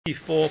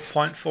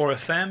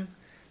94.4FM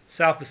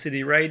Salford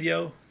City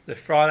Radio, the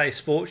Friday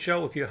sports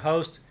show with your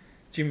host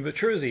Jimmy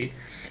Petruzzi,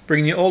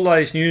 bringing you all the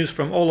latest news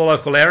from all the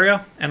local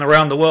area and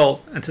around the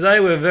world. And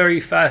today we have a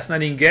very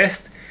fascinating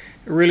guest,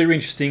 a really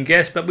interesting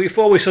guest. But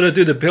before we sort of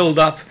do the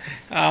build-up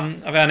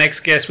of our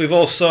next guest, we've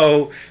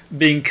also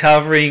been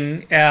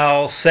covering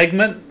our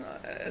segment,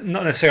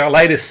 not necessarily our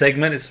latest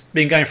segment. It's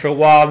been going for a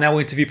while now.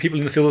 We interview people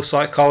in the field of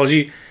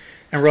psychology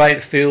and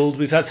related fields.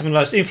 We've had some of the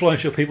most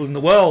influential people in the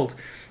world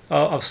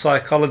of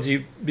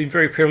psychology. Been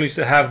very privileged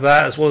to have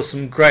that, as well as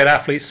some great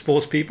athletes,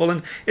 sports people,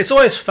 and it's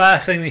always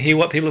fascinating to hear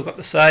what people have got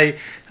to say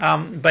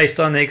based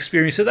on their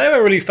experience. So they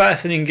were a really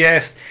fascinating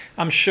guest.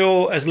 I'm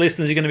sure as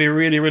listeners you're going to be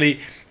really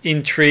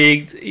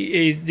intrigued.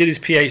 He did his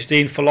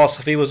PhD in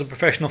philosophy, was a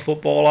professional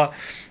footballer,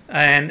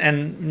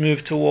 and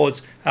moved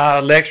towards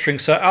lecturing.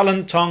 So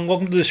Alan Tonge,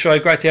 welcome to the show.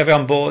 Great to have you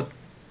on board.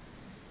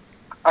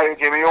 Hi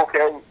Jimmy,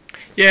 okay?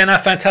 Yeah, no,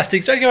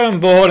 fantastic. So you're on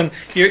board, and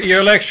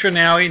you're a lecturer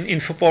now in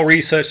football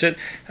research at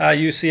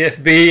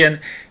UCFB,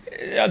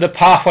 and the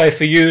pathway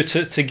for you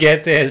to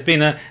get there has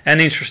been an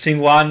interesting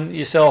one.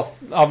 Yourself,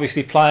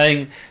 obviously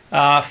playing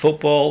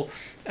football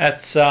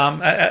at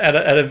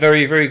a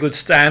very good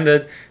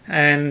standard,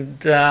 and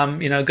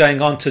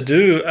going on to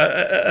do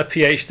a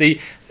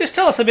PhD. Just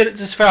tell us a bit,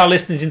 just for our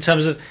listeners, in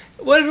terms of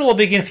where did it all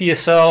begin for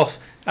yourself,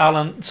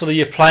 Alan? Sort of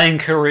your playing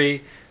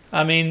career.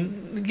 I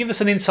mean, give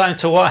us an insight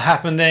into what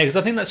happened there, because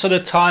I think that sort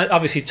of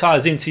obviously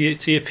ties into your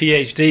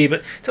PhD.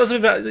 But tell us a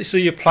bit about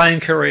your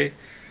playing career.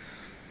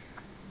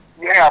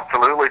 Yeah,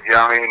 absolutely.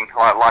 Yeah, I mean,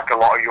 like a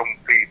lot of young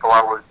people,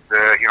 I was,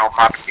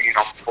 mad keen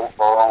on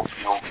football.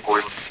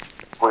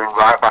 Going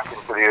right back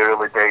into the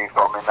early days.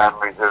 On my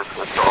memories of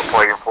sort of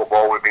playing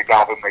football with my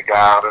dad in the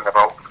garden,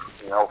 about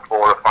 4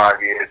 or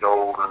 5 years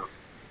old, and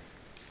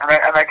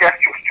I guess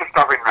just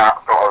having that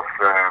sort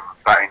of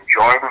that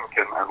enjoyment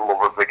and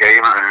love of the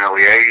game at an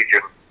early age,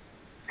 and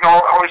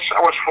I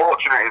was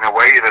fortunate in a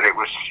way that it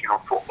was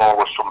football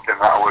was something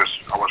that I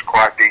was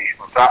quite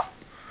decent at.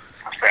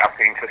 I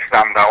seemed to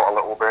stand out a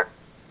little bit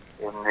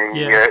in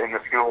the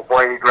school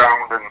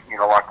playground, and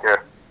like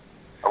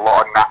a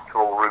lot of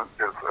natural roots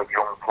of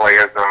young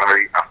players.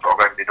 I sort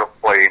of ended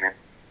up playing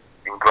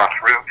in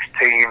grassroots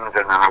teams,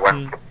 and then I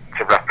went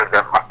to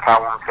represent my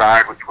town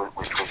side, which was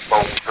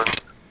Bolton.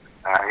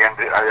 I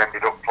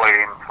ended up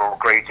playing for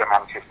Greater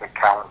Manchester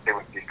County,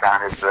 which is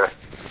kind of the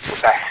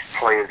best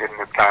players in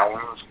the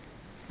towns.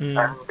 And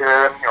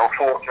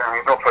fortunately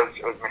enough,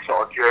 as my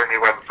sort of journey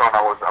went on,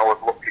 I was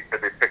lucky to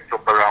be picked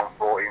up around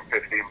 14,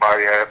 15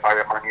 by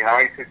a Man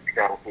United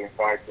scout who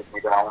invited me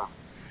down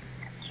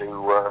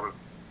to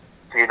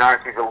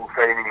United's old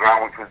training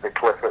ground, which was the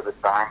Cliff at the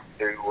time,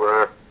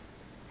 to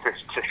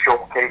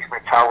showcase my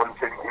talent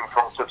in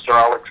front of Sir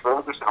Alex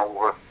Ferguson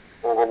over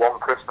one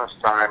Christmas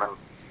time. And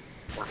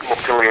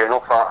luckily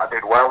enough, I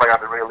did well. I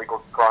had a really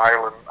good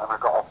trial, and I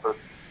got offered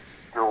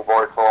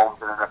schoolboy forms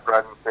and an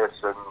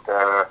apprentice, and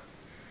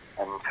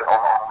on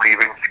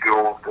leaving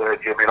school,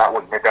 Jimmy, that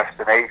was my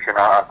destination.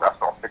 I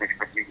sort of finished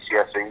my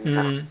GCSEs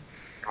and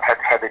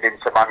headed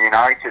into Man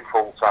United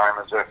full time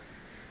as a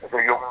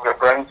young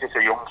apprentice,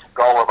 a young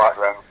scholar back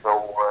then.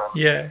 So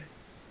yeah,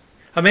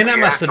 I mean that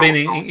must have been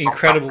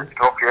incredible.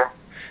 Stuff, yeah.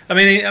 I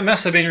mean, it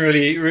must have been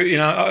really,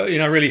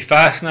 really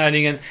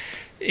fascinating and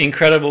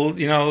incredible.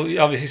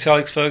 Obviously, Sir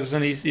Alex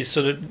Ferguson, he's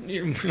sort of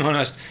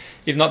almost,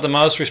 if not the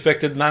most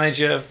respected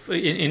manager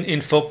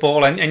in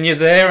football, and you're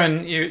there,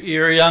 and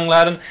you're a young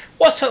lad. And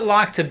what's it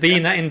like to be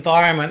in that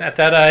environment at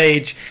that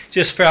age?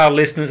 Just for our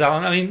listeners,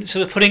 Alan, I mean,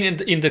 sort of putting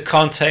it into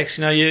context.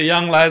 You're a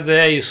young lad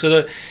there. You sort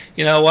of,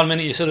 1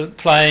 minute you're sort of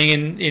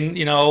playing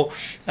in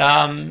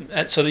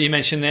at sort of, you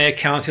mentioned there,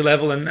 county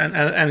level and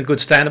a good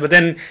standard, but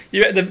then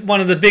you're at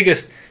one of the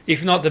biggest,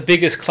 if not the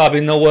biggest club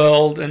in the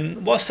world.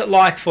 And what's it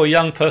like for a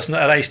young person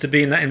at that age to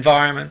be in that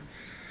environment?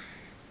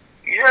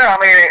 Yeah,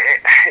 I mean,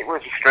 it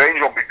was a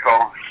strange one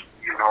because,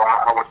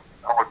 I was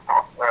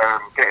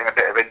getting a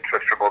bit of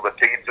interest from other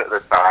teams at the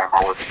time.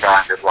 I was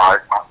kind of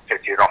like, Man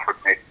City had offered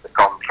me the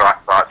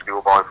contract, like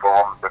schoolboy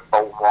forms, that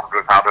Bolton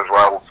Wanderers had as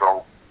well.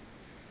 So,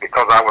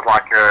 because I was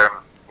like,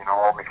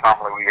 all my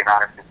family were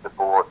United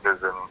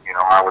supporters, and,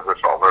 I was a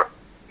sort of a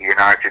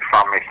United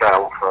fan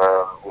myself,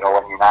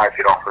 when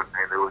United offered me,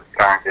 there was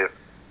kind of,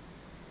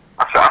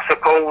 I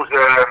suppose,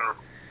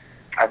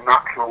 a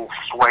natural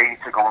sway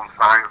to go and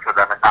sign for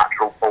them, a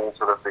natural pull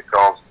to them,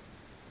 because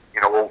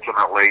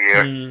ultimately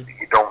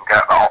you don't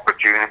get that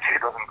opportunity.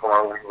 It doesn't come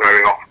along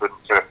very often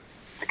to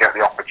get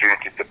the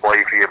opportunity to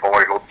play for your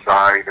boyhood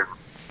side, and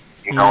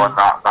and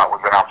that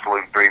was an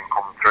absolute dream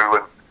come true.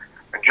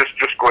 And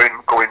just going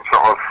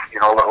sort of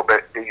a little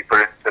bit deeper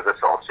into the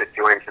sort of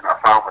situation I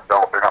found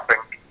myself in, I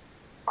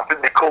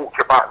think the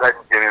culture back then,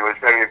 Jimmy, was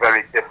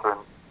very different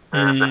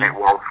than it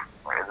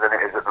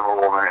is at the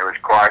moment. It was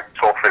quite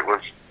tough. It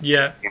was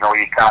you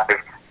kind of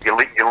you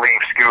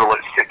leave school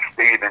at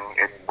 16,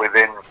 and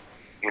within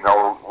a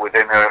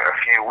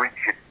few weeks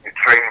you're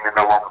training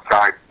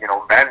alongside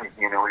men.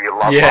 Your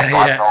lads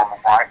like Norman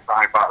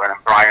Whiteside back then,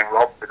 and Brian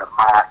Robson and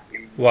Mark.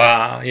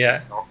 Wow,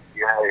 yeah.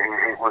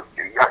 It was.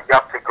 You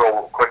had to grow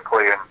up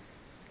quickly, and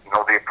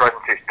the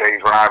apprentice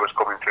days when I was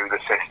coming through the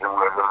system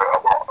were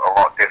a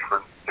lot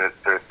different to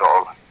sort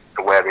of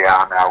to where they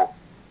are now.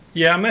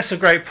 Yeah, I mean, that's a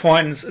great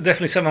point. It's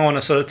definitely something I want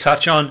to sort of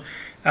touch on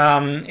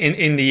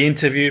in the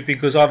interview,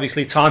 because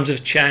obviously times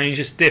have changed.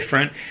 It's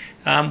different.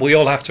 We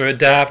all have to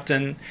adapt,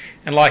 and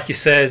like you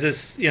says,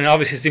 it's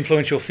obviously it's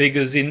influential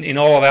figures in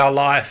all of our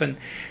life, and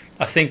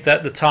I think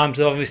that the times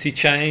have obviously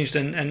changed,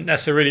 and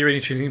that's a really, really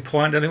interesting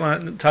point. I didn't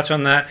want to touch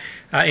on that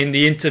in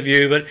the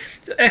interview, but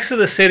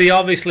Exeter City,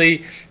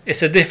 obviously,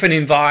 it's a different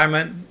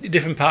environment,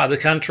 different part of the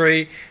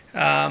country,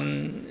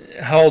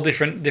 whole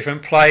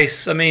different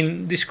place. I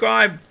mean,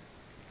 describe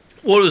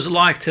what it was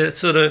like to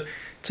sort of,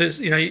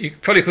 you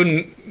probably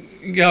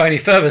couldn't go any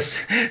further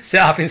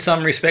set up in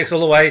some respects all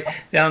the way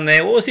down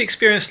there. What was the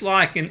experience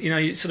like? And you're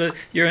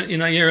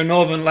a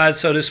northern lad,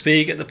 so to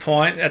speak, at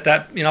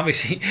that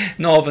obviously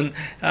northern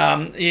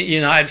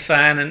United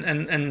fan,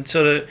 and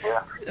sort of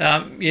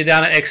you're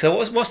down at Exeter.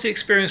 What's the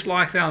experience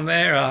like down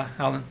there,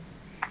 Alan?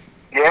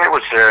 Yeah, it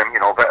was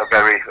a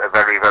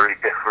very very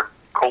different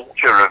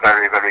culture, a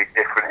very very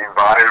different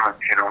environment.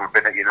 I've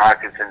been at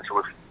United since I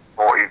was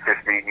 14,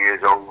 15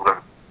 years old,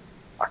 and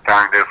I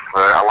kind of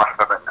I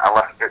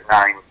left at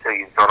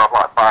 19, so I'd have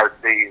like 5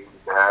 seasons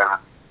there.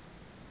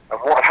 And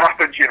what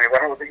happened, Jimmy,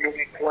 when I was a young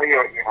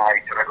player at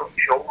United, I got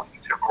chosen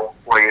to go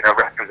play in a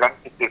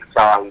representative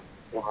side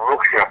in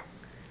Russia,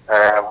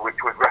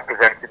 which was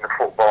representing the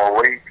Football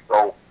League.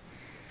 So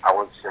I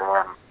was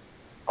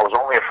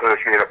only a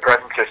first year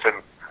apprentice,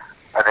 and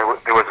there was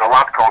a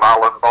lad called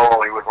Alan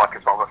Tonge. He was like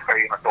a sort of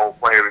famous old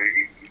player.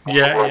 He won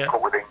the World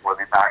Cup with England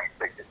in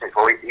 1966.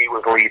 Well, he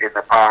was leading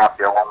the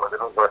party along with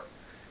another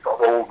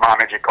sort of old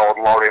manager called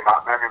Laurie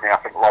McMenemy. I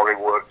think Laurie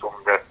worked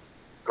under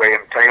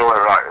Graham Taylor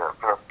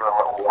for a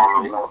little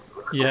while,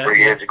 a couple of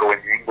years ago in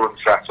the England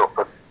setup,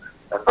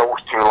 and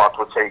those two lads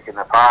were taking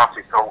the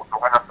party. So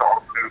when I sort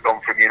of moved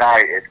on from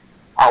United,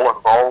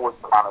 Alan Ball was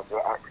the manager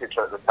at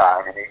Exeter at the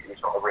time, and he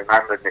sort of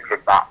remembered me from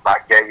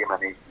that game,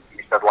 and he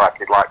said like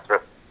he'd like to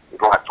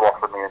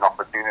offer me an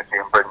opportunity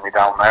and bring me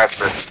down there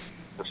to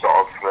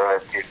sort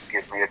of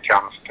give me a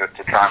chance to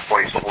try and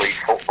play some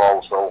league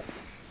football. So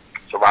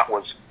that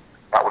was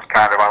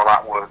kind of how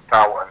that worked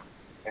out,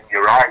 and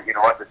you're right,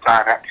 at the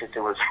time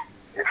Exeter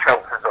it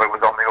felt as though it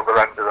was on the other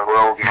end of the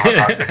world.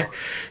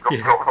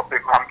 Growing up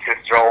in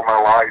Manchester all my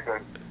life,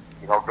 and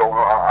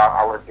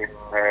I lived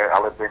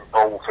in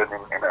Bolton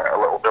in a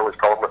little village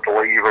called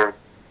Little Lever.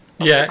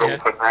 Go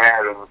from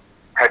there and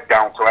head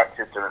down to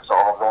Exeter at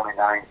sort of only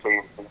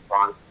 19.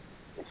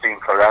 It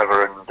seemed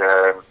forever, and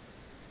it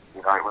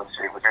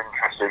was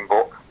interesting,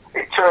 but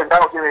it turned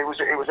out it was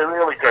a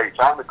really great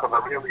time, because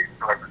I really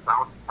enjoyed the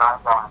time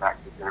down in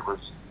Exeter. It was,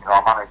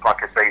 I managed,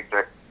 like I say,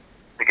 to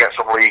get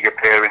some league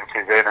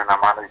appearances in, and I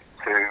managed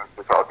to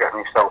sort of get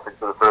myself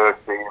into the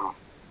first team.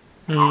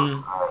 I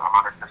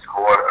managed to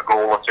score a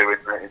goal or two in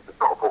the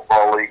sort of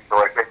football league. So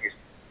I think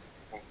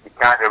you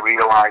kind of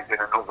realise in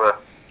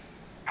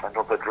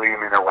another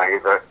dream in a way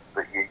that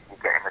you're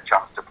getting a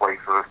chance to play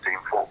first team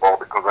football,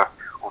 because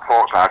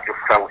unfortunately I just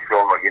fell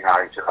short at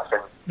United. I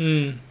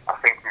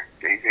think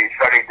it's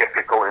very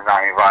difficult in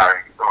that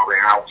environment. You've got to be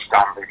an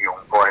outstanding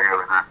young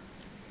player,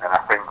 and I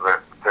think that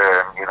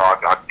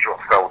I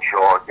just fell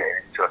short of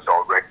getting into a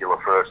sort of regular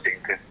first team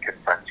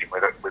contention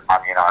with Man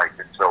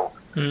United. So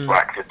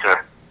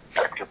Exeter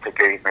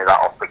gave me that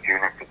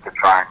opportunity to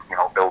try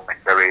and build my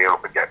career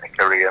up and get my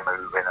career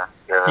moving. And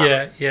so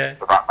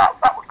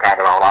that was kind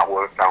of how that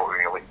worked out,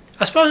 really.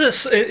 I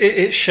suppose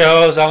it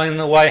shows, Alan, in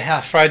the way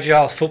how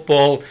fragile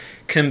football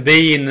can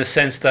be, in the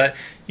sense that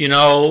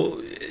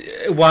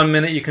 1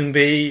 minute you can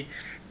be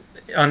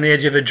on the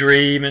edge of a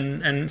dream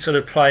and sort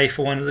of play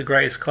for one of the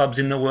greatest clubs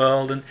in the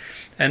world,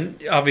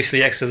 and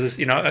obviously Exeter's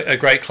a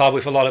great club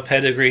with a lot of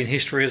pedigree and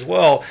history as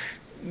well.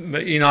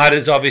 But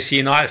United's obviously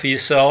United for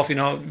yourself,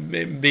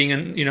 being a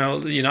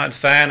United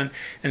fan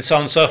and so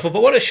on and so forth.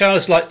 But what it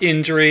shows, like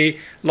injury,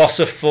 loss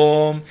of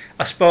form,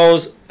 I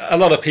suppose a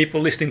lot of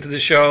people listening to the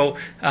show,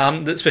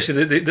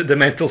 especially the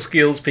mental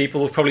skills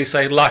people, will probably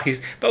say luck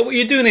is, but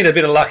you do need a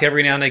bit of luck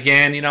every now and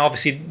again.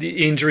 Obviously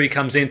the injury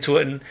comes into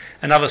it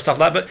and other stuff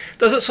like that. But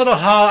does it sort of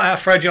how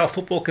fragile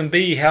football can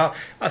be? How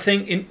I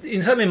think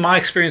certainly in my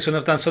experience when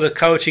I've done sort of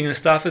coaching and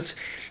stuff,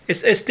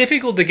 it's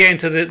difficult to get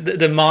into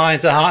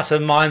the hearts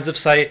and minds of,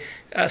 say,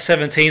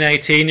 17,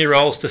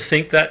 18-year-olds to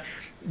think that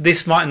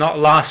this might not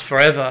last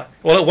forever.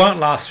 Well, it won't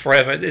last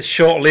forever. It's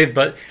short-lived,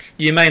 but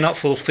you may not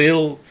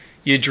fulfill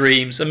your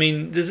dreams. I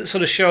mean, does it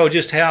sort of show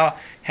just how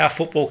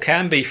football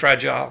can be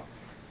fragile?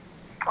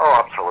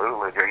 Oh,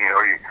 absolutely.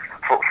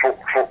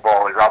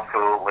 Football is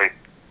absolutely,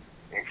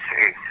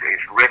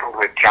 it's riddled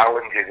with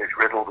challenges. It's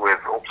riddled with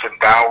ups and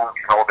downs.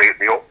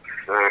 The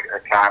ups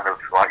are kind of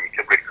like, you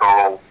can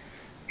recall,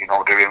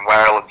 doing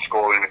well and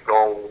scoring a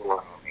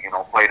goal, and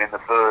playing in the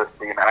first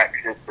team at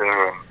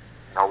Exeter, and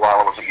while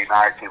I was at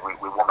United,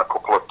 we won a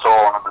couple of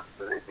tournaments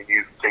in the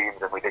youth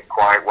teams, and we did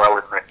quite well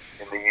in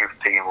the youth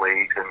team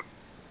leagues.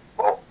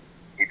 But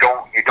you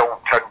don't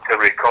tend to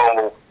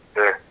recall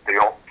the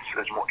ups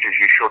as much as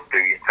you should do.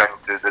 You tend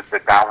to the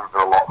downs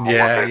are a lot more.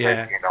 Getting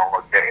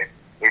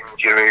injured,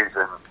 injuries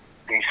and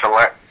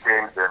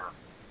deselected and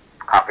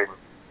having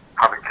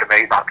to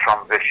make that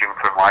transition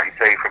from, like you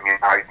say, from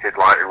United,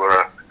 like we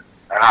were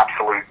an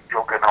absolute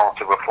juggernaut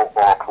of a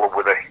football club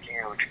with a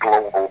huge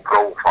global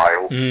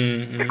profile,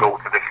 to go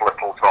to this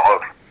little sort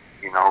of,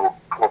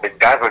 club in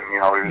Devon, who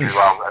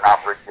have an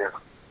average of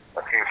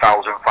a few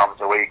thousand fans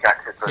a week.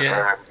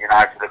 Exeter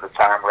United at the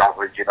time were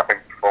averaging, I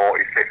think,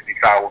 40,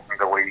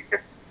 50,000 a week.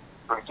 And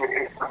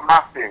it's a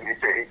massive,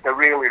 it's a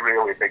really,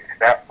 really big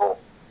step, but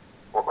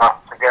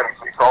that's, again,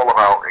 it's all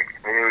about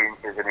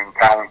experiences and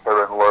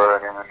encounter and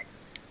learning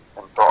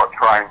and sort of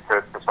trying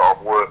to sort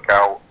of work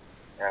out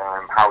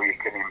how you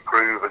can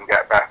improve and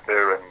get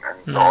better and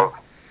sort of,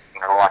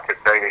 like I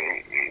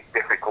say, it's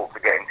difficult to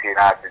get into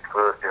United's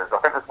first team. So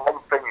I think there's one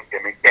thing,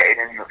 Jimmy, getting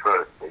in the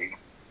first team,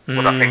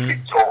 but I think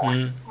it's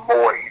even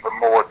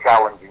more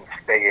challenging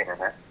staying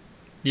in it.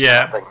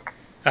 Yeah, I think,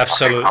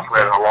 absolutely. I think that's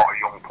where a lot of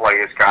young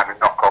players kind of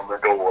knock on the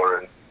door,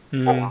 and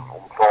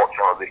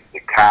unfortunately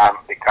they can't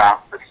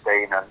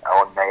sustain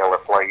or nail a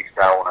place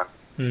down.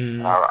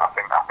 And I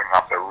think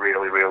that's a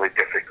really, really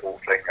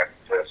difficult thing at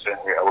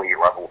certainly elite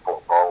level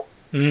football.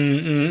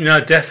 No,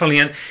 definitely.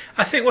 And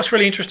I think what's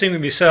really interesting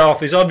with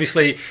yourself is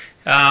obviously,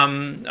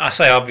 I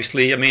say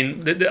obviously, I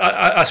mean,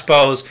 I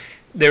suppose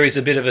there is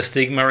a bit of a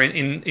stigma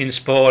in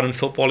sport and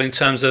football in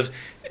terms of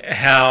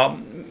how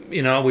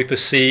we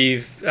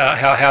perceive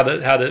how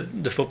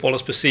the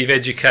footballers perceive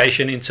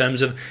education in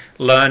terms of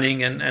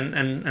learning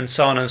and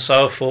so on and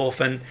so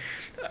forth. And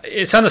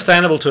it's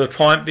understandable to a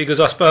point, because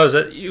I suppose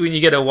that when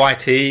you get a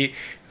YT,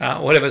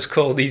 whatever it's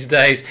called these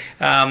days,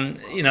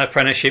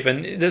 apprenticeship,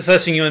 and the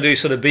first thing you want to do is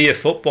sort of be a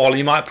footballer,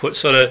 you might put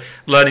sort of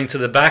learning to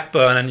the back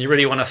burner, and you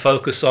really want to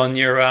focus on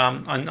your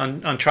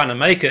on trying to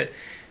make it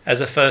as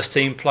a first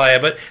team player.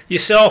 But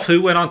yourself,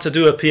 who went on to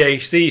do a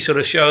PhD, sort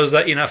of shows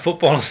that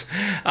footballers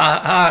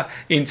are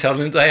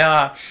intelligent. They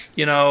are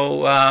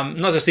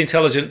not just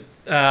intelligent.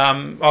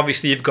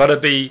 Obviously, you've got to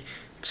be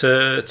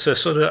to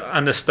sort of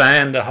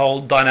understand the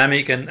whole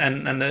dynamic and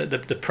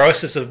the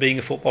process of being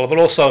a footballer, but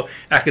also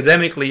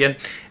academically. And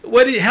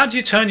how did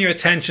you turn your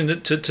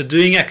attention to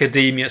doing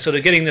academia, sort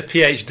of getting the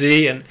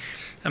PhD? And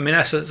I mean,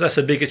 that's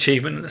a big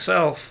achievement in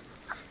itself.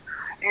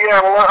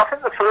 Yeah, well, I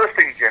think the first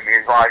thing, Jimmy,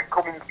 is like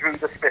coming through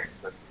the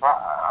system.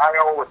 I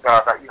always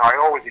I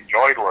always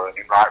enjoyed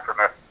learning right from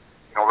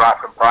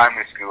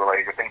primary school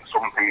age. I think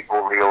some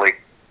people really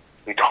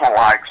don't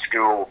like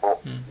school,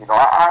 but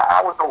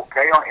I was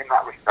okay in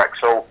that respect.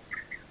 So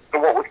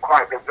what was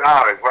quite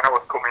bizarre is when I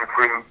was coming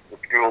through the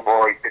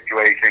schoolboy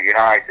situation at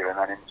United and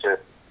then into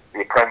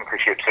the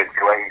apprenticeship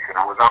situation,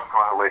 I was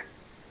absolutely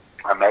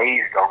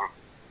amazed on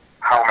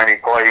how many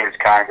players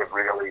kind of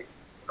really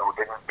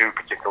didn't do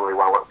particularly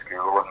well at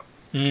school,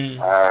 and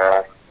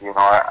I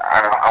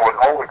was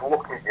always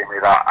lucky, Jimmy,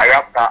 that I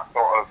had that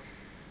sort of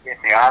in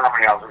the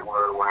army, as it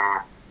were,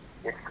 where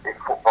if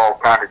football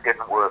kind of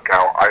didn't work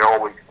out, I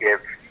always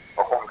give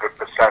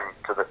 100%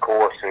 to the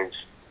courses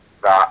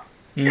that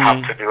you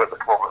had to do at the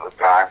club at the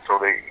time. So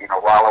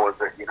while I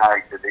was at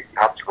United, you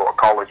had to go to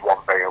college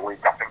one day a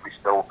week. I think we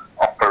still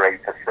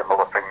operate a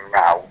similar thing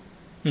now.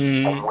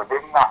 And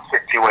within that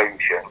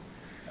situation,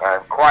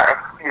 quite a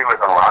few of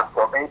the lads,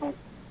 or maybe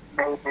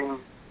a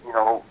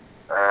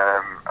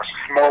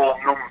small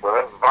number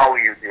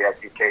valued the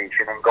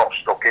education and got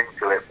stuck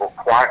into it, but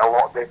quite a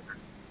lot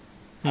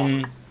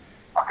didn't.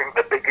 I think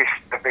the biggest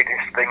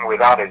thing with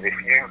that is if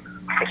you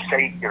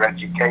forsake your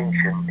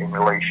education in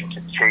relation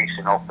to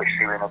chasing or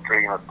pursuing a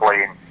dream of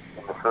playing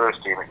in the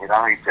first team at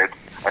United,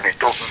 and it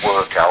doesn't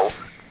work out,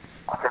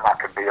 I think that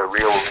can be a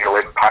real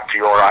impact to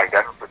your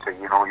identity.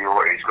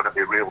 It's going to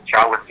be real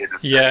challenging.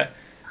 Yeah.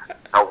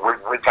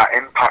 With that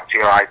impact to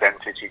your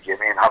identity,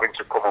 Jimmy, and having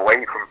to come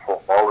away from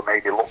football and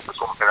maybe look for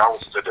something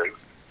else to do,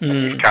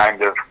 and you've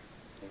kind of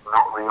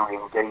not really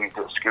engaged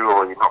at school,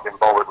 or you've not been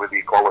bothered with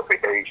your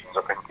qualifications,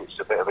 I think it's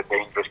a bit of a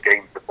dangerous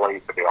game to play,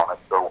 to be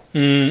honest. So,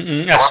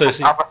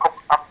 absolutely.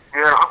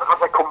 As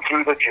I come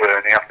through the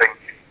journey, I think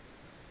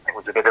it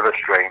was a bit of a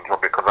strange one,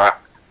 because I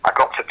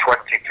got to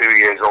 22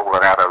 years old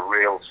and I had a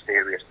real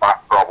serious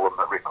back problem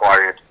that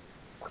required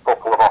a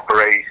couple of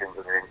operations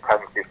and an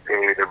intensive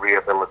period of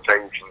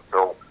rehabilitation.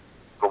 So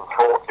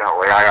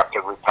unfortunately, I had to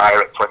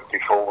retire at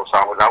 24, so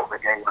I was out of the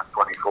game at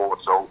 24.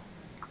 So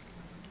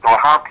I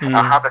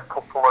had a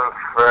couple of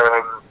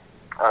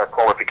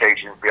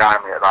qualifications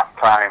behind me at that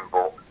time,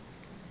 but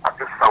I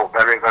just felt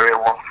very, very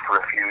lost for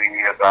a few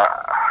years.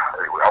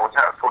 I was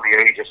at a funny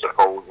age, I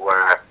suppose,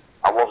 where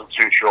I wasn't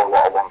too sure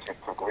what I wanted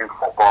to do.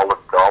 Football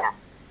had gone,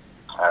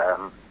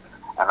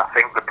 and I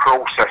think the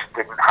process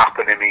didn't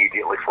happen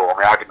immediately for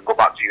me. I didn't go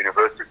back to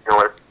university till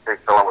I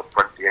was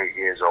 28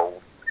 years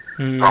old.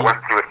 So I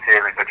went through a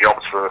series of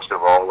jobs first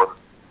of all, and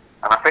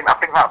I think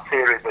that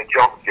series of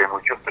jobs, Jim,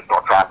 was just to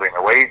try and bring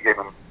away,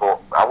 Jim,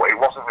 but it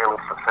wasn't really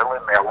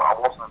fulfilling me. I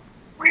wasn't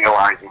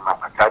realising my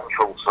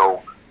potential.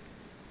 So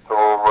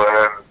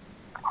I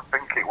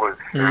think it was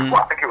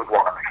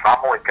one of my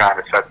family kind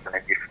of said to me,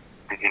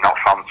 "Did you not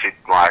fancy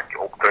like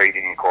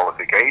upgrading your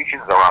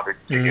qualifications or adding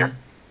to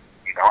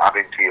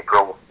your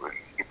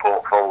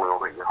portfolio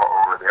that you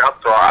already they had.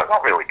 So I've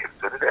not really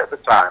considered it at the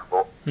time,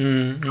 but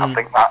I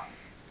think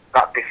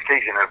that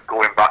decision of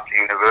going back to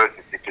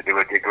university to do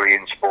a degree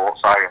in sports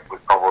science was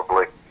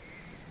probably,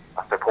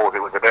 I suppose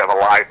it was a bit of a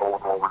light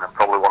bulb moment and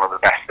probably one of the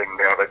best things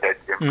I ever did.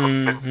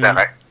 Since then,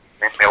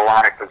 my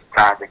life has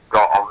kind of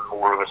got on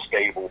more of a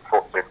stable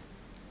footing.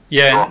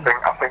 Yeah. So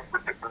I think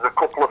there's a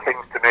couple of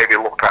things to maybe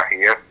look at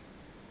here.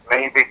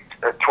 Maybe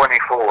at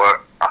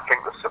 24, I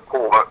think the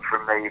support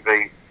from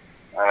maybe,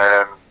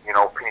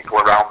 people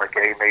around the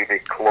game, maybe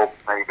club,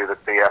 maybe the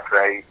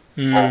PFA,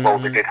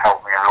 although they did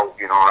help me out,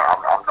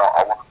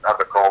 I wouldn't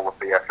ever call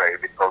the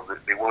PFA because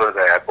they were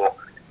there, but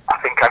I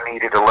think I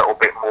needed a little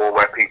bit more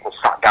where people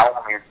sat down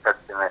with me and said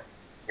to me,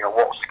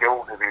 what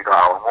skills have you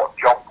got and what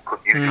job could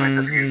you do in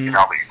the future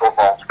now that your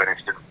football's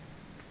finished? And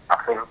I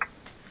think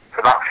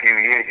for that few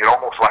years you're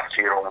almost left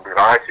to your own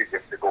devices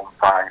if to go and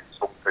find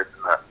something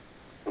that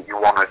you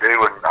want to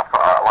do. And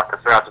like I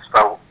say, I just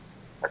felt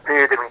a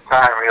period of my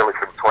time really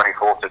from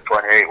 24 to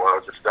 28 where I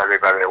was just very,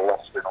 very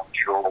lost and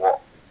unsure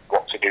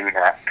what to do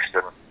next.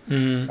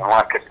 And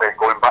like I say,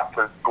 going back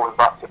to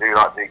do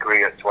that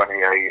degree at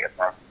 28, and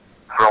then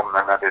from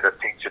then I did a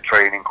teacher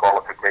training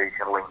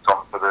qualification linked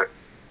onto the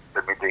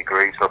my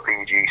degree, so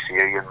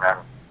PGCE, and then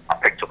I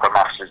picked up a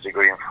master's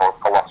degree in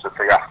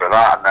philosophy after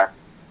that, and then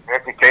the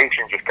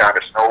education just kind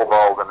of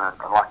snowballed, and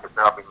like I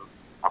said,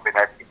 I've been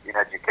in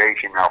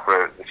education now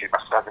this is my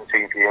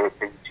 17th year of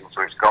teaching,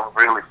 so it's gone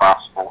really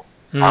fast, but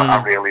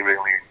I really,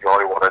 really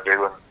enjoy what I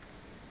do,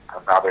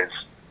 and that is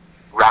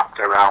wrapped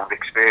around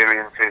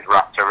experiences,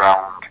 wrapped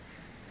around,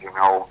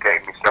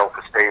 getting myself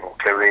a stable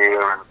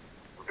career, and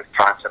just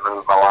trying to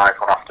move my life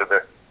on after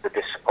the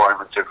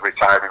disappointment of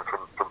retiring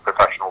from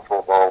professional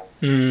football.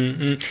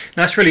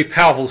 That's really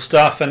powerful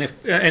stuff, and if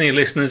any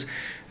listeners,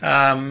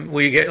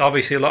 we get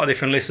obviously a lot of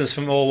different listeners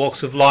from all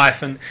walks of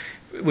life, and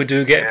we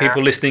do get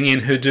people listening in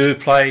who do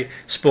play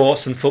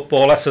sports and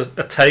football. That's a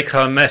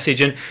take-home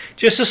message. And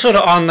just to sort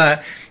of on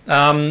that,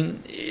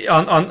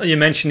 you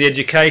mentioned the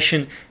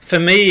education. For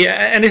me,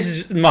 and this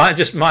is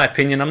my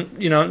opinion,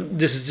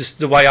 this is just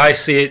the way I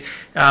see it.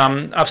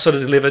 I've sort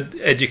of delivered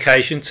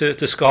education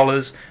to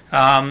scholars,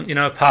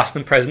 past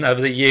and present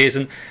over the years,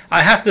 and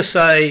I have to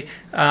say,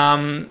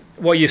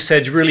 what you've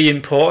said is really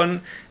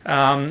important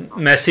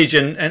message,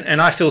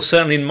 and I feel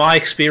certainly in my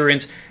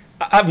experience,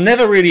 I've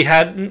never really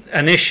had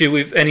an issue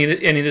with any of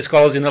the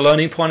scholars in the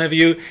learning point of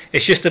view.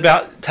 It's just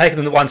about taking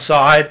them to one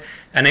side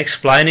and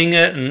explaining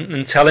it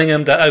and telling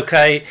them that,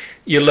 okay,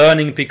 you're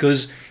learning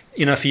because,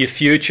 for your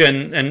future,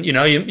 and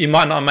you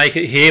might not make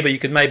it here, but you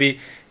could maybe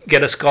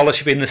get a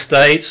scholarship in the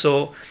States,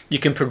 or you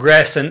can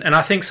progress. And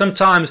I think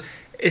sometimes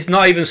it's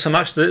not even so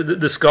much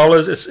the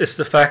scholars, it's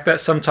the fact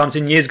that sometimes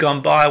in years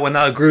gone by when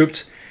they were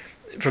grouped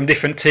from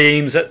different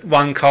teams at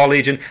one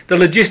college, and the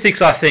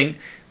logistics, I think,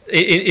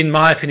 in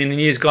my opinion, in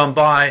years gone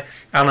by,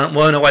 Alan,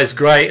 weren't always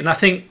great. And I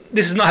think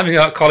this is not having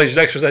about college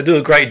lecturers, they do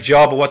a great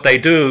job of what they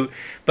do,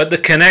 but the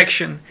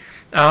connection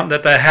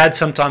that they had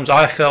sometimes,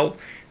 I felt,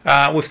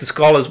 with the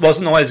scholars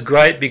wasn't always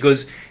great,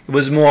 because it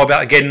was more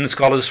about getting the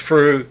scholars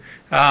through,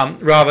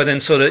 rather than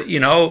sort of,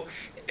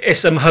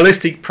 it's a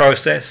holistic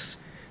process,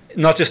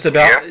 not just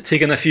about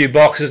ticking a few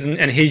boxes and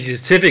here's your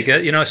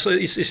certificate, so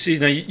it's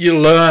you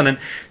learn. And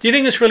do you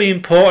think it's really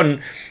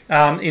important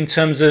in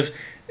terms of,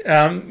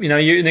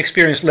 you're an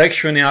experienced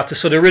lecturer now, to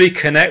sort of really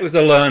connect with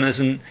the learners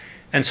and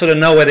sort of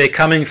know where they're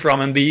coming from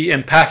and be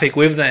empathic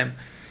with them?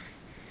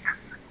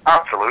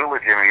 Absolutely,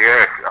 Jimmy.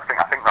 Yeah,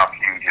 I think that's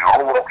huge in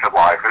all walks of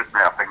life, isn't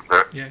it? I think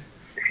that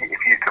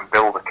if you can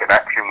build a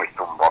connection with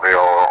somebody,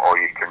 or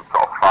you can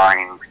sort of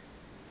find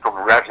some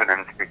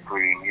resonance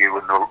between you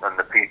and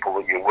the people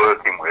that you're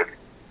working with,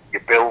 you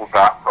build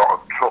that sort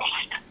of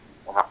trust.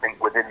 And I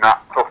think within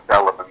that trust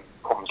element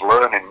comes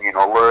learning.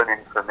 Learning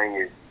for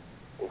me is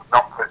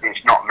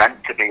it's not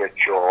meant to be a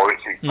chore.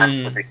 It's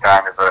meant to be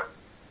kind of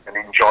an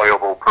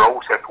enjoyable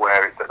process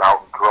where it's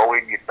about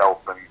growing yourself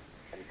and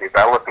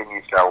developing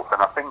yourself.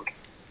 And I think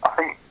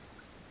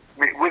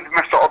with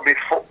my sort of my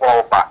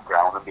football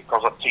background, and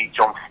because I teach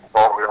on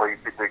football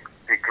related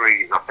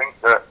degrees, I think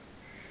that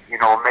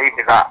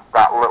maybe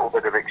that little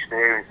bit of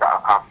experience that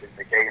I've had in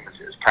the game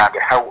has kind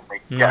of helped me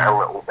get a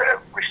little bit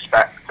of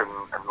respect and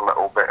a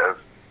little bit of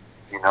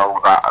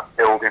that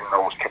building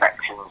those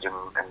connections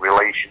and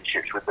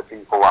relationships with the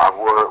people that I've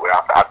worked with.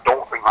 I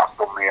don't think that's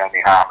done me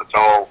any harm at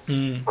all. So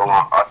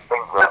I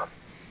think that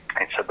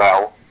it's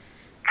about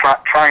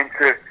trying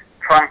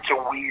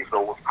to weave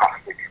those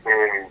past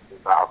experiences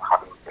that I've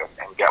had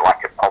and get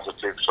like a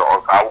positive sort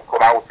of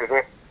output out of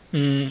it.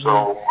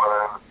 So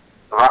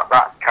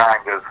that's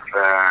kind of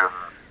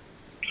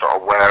sort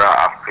of where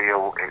I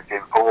feel it's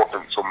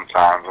important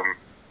sometimes, and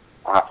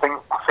I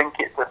think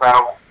it's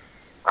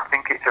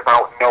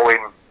about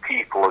knowing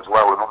people as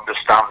well, and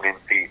understanding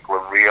people,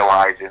 and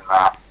realising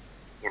that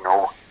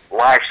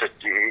life's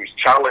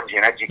challenging,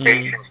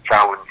 education's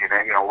challenging.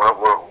 We're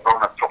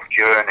on a tough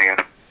journey,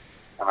 and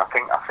I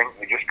think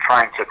we're just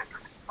trying to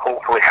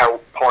hopefully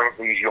help point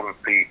these young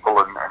people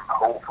and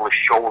hopefully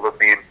show them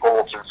the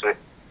importance of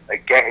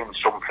getting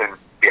something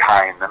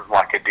behind them,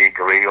 like a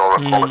degree or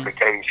a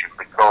qualification,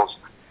 because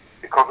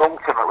because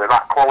ultimately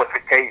that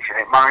qualification,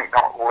 it might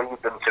not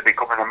lead them to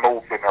becoming a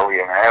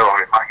multi-millionaire,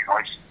 or it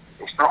might,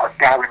 it's not a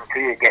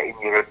guarantee of getting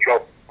you a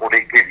job, but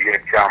it gives you a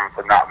chance,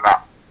 and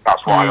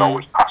that's what I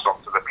always pass on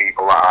to the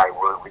people that I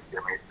work with,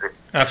 Jimmy.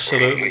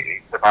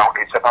 Absolutely. It's about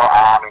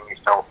arming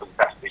yourself as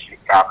best as you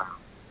can,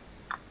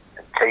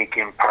 and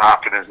taking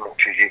part in as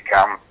much as you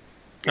can.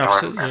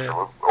 Absolutely.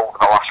 Over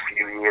the last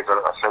few years,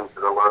 I say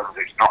to the learners,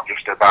 it's not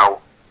just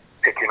about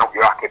picking up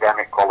your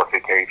academic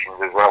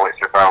qualifications as well.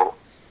 It's about,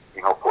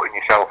 putting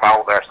yourself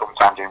out there,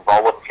 sometimes in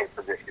voluntary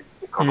positions,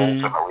 because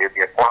ultimately in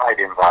the applied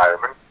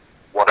environment,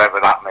 whatever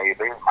that may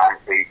be, it might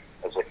be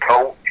as a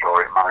coach,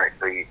 or it might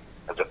be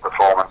as a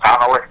performance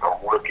analyst, or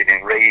working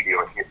in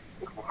radio. If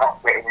you're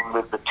not getting in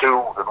with the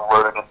tools and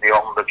learning the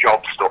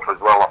on-the-job stuff as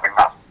well, I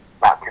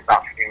think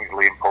that's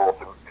hugely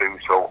important too.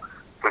 So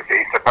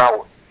it's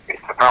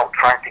about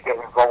trying to get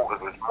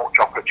involved with as much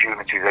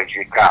opportunities as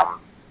you can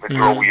to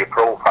grow your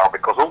profile,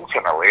 because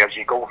ultimately, as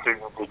you go through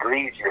the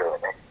degree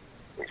journey,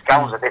 it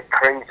sounds a bit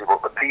crazy,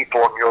 but the people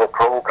on your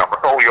program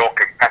are all your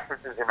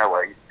competitors in a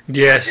way.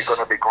 Yes. You're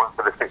going to be going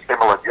for the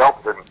similar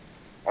jobs, and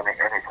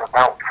it's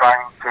about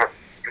trying to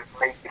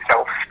make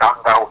yourself stand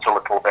out a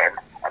little bit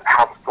and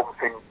have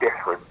something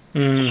different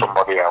to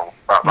somebody else.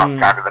 That's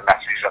kind of the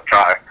message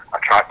I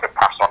try to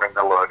pass on in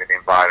the learning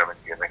environment,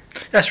 Jimmy.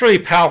 That's really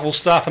powerful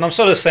stuff, and I'm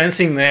sort of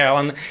sensing there,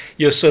 Alan,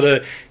 your sort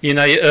of, your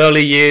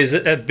early years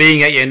at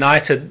being at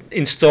United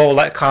install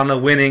that kind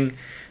of winning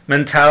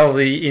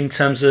mentality in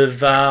terms of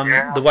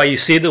the way you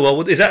see the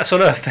world. Is that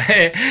sort of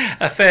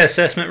a fair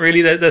assessment,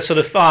 really, that the sort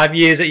of 5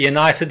 years at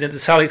United and the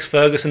Sir Alex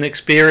Ferguson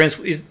experience,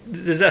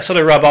 does that sort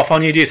of rub off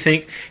on you, do you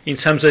think, in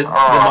terms of the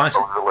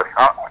mindset?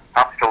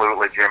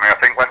 Absolutely, Jimmy. I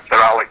think when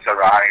Sir Alex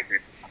arrived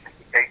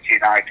at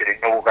United in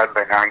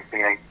November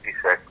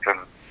 1986, and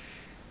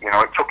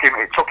it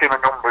took him a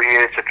number of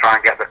years to try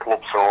and get the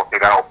club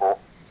sorted out, but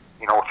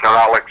Sir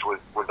Alex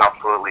was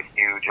absolutely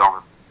huge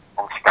on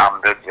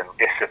standards and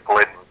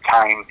discipline and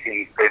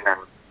timekeeping,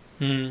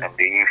 and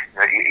he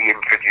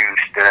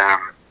introduced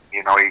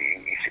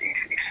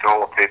he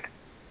sorted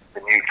the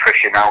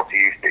nutrition out.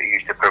 He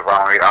used to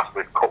provide, asked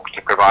the cooks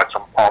to provide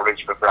some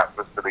porridge for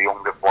breakfast for the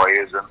younger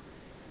players, and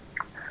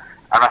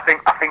I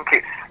think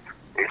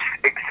it's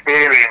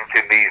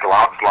experiencing these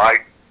lads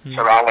like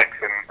Sir Alex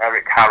and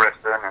Eric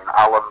Harrison and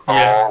Alan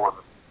Ball,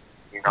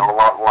 and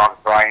lad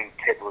Brian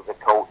Kidd was a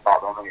coach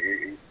back then.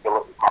 He's still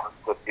at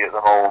the City at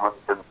the moment,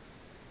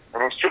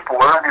 and it's just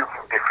learning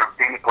from different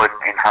people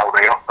in how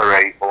they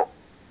operate. But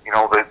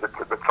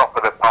the top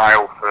of the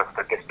pile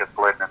for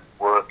discipline and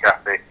work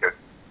ethic, and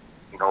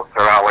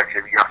Sir Alex,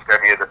 if you ask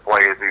any of the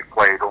players who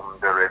played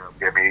under him,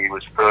 Jimmy, he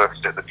was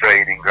first at the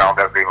training ground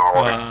every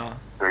morning. Wow.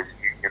 So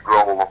you'd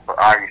roll up.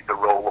 I used to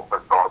roll up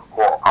at sort of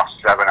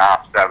 7:15,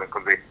 half 7,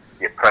 because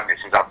the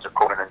apprentices had to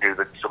come in and do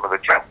some of the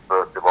checks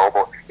first of all.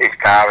 But his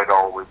car would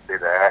always be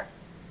there.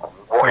 And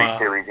what he'd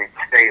do is he'd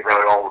stay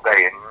there all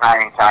day, and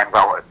 9 times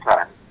out of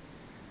 10,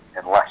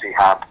 unless he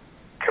had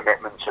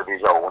commitments of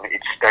his own,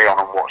 he'd stay on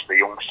and watch the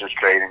youngsters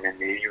training in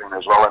the evening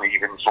as well, and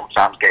even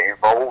sometimes get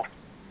involved.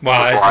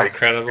 Wow, that's like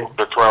incredible.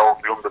 The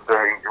 12, the under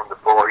 13, the under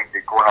 14,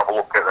 he'd go and have a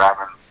look at them,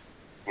 and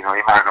he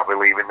might not be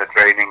leaving the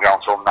training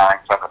ground till 9,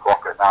 10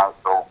 o'clock at night.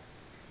 So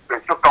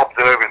it's just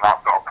observing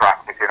that sort of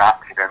practice in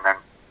action, and then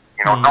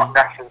not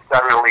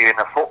necessarily in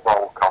a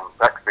football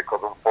context,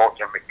 because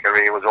unfortunately my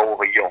career was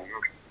over young,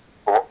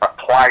 but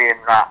applying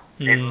that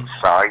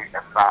insight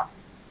and that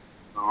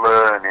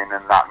learning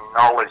and that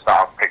knowledge that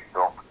I've picked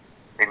up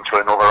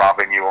into another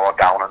avenue or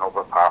down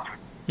another path.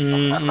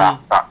 And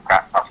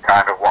that's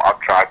kind of what I've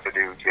tried to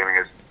do, Jimmy,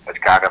 as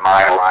kind of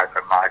my life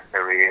and my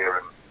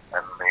career,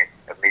 and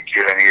my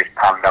journey has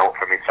panned out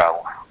for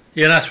myself.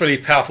 Yeah, that's really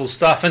powerful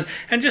stuff. And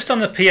just on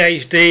the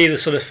PhD, the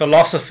sort of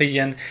philosophy,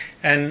 and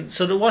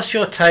sort of what's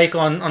your take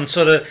on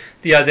sort of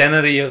the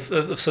identity of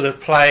sort of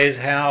players,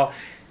 how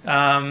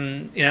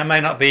it may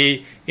not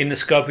be in the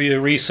scope of your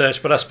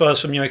research, but I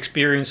suppose from your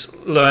experience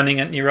learning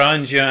and your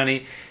own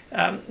journey,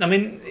 I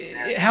mean,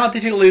 how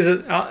difficult is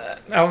it,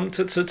 Alan,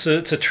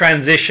 to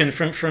transition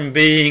from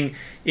being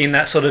in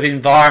that sort of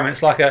environment?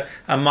 It's like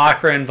a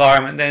micro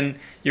environment, then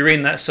you're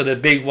in that sort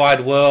of big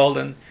wide world,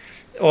 and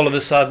all of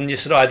a sudden your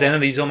sort of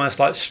identity is almost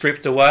like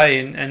stripped away,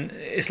 and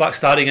it's like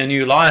starting a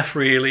new life,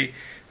 really,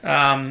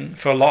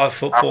 for a lot of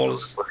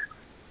footballers.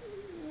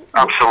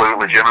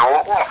 Absolutely, Jimmy.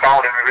 What I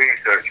found in the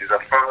research is I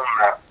found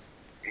that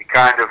you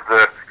kind of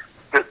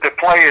the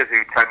players who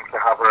tend to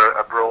have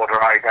a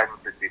broader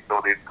identity,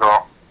 so they've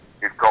got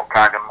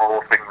kind of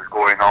more things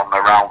going on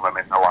around them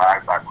in their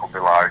lives. That could be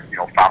like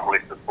family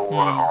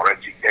support or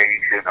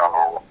education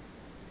or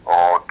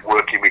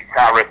working with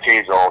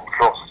charities or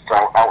trusts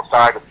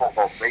outside of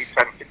football. They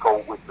tend to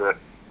cope with the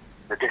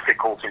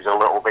difficulties a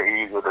little bit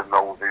easier than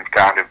those who've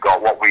kind of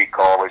got what we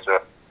call is a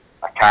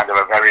kind of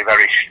a very,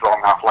 very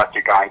strong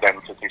athletic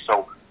identity.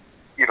 So,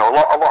 a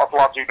lot of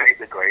lads who make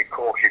the grade, of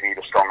course you need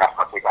a strong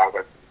athletic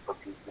identity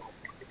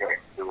to get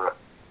into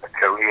a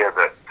career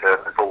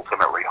that's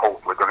ultimately,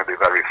 hopefully, going to be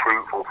very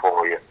fruitful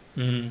for you.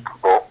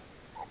 But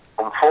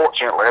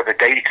unfortunately, the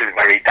data is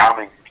very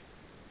damning.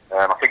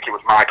 I think it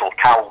was Michael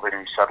Calvin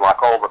who said,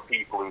 like, all the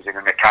people who's in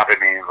an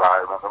academy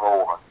environment at the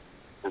moment,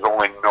 there's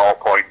only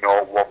 0.012%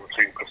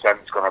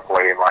 going to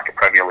play in like a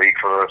Premier League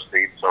first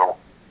team. So,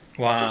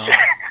 wow.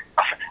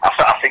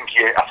 I think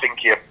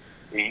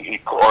he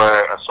put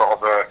a sort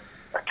of a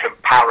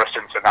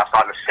comparison to that's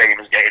like the same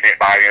as getting hit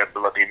by a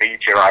bloody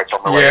meteorite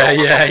on the way over.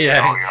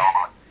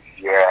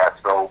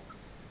 So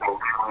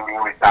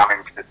really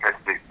damning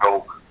statistics.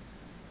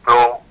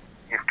 So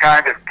you've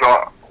kind of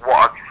got,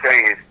 what I'd say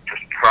is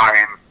just try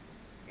and,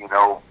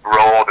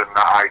 broaden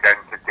that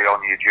identity on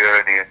your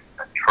journey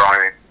and try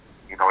and,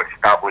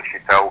 establish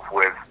yourself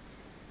with,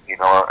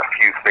 a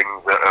few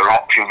things that are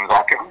options,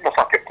 almost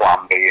like a plan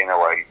B in a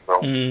way. So,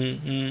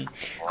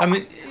 I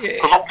mean,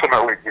 because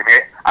ultimately, Jimmy,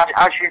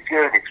 as you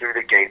journey through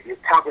the game, the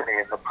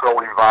academy and the pro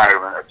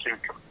environment are two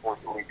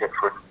completely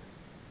different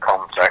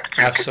contexts,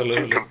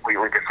 absolutely. Two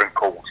completely different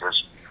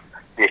cultures.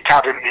 The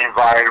academy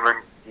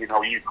environment, you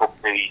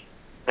could be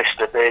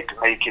Mr. Big,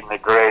 making the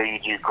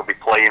grade, you could be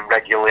playing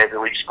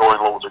regularly,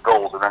 scoring loads of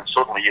goals, and then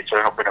suddenly you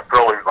turn up in a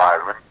pro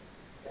environment,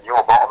 and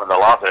you're bottom of the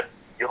ladder,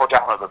 you're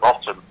down at the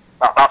bottom.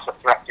 That's a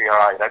threat to your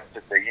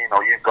identity.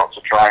 You've got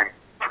to try and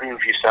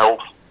prove yourself,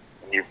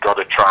 and you've got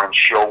to try and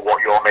show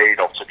what you're made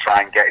of to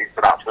try and get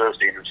into that first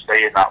team and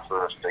stay in that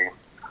first team.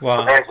 Wow.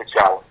 So there's a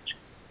challenge.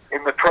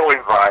 In the pro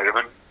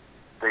environment,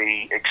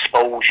 the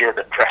exposure,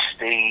 the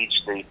prestige,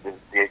 the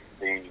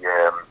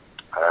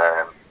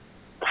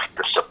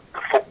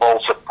football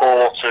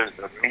supporters,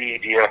 the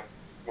media,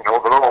 they're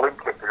all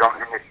interested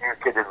in this new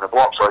kid in the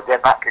block. So again,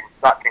 that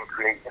can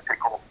create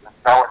difficulties and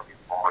challenges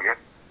for you.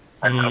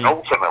 And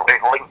ultimately,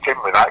 linked in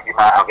with that, you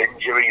might have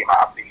injury, you might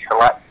have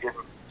deselection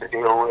to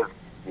deal with,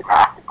 you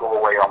might have to go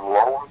away on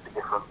loan to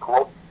different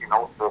clubs,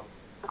 to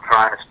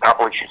try and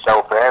establish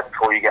yourself there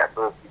before you get a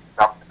first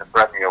chance in the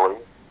Premier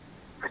League.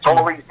 It's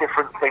all these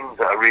different things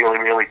that are really,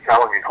 really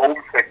challenging.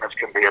 Homesickness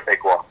can be a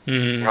big one, if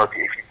you're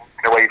moving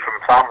away from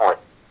family.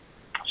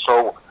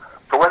 So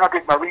when I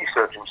did my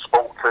research and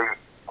spoke to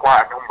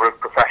quite a number of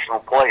professional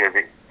players,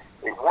 it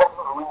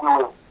wasn't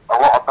really a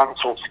lot of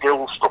mental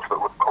skills stuff that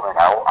was coming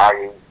out,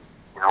 i.e.,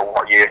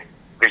 what you're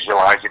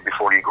visualising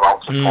before you go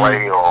out to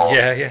play, or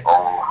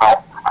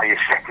how you're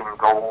setting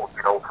goals,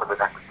 for the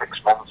next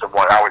 6 months and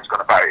how it's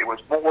going to be. It was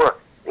more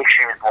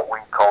issues what we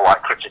call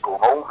like critical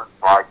moments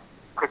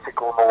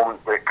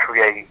that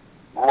create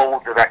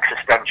loads of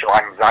existential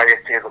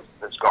anxiety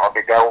that's got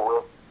to be dealt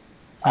with.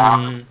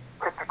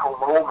 Critical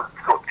moments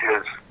such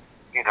as,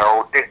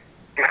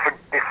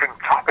 different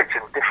topics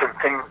and different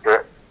things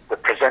that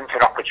present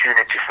an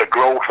opportunity for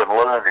growth and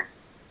learning,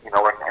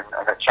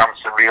 and a chance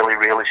to really,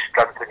 really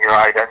strengthen your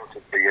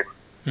identity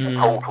and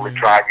hopefully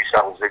drive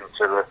yourselves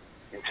into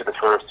the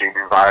first team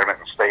environment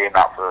and stay in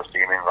that first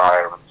team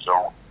environment.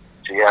 So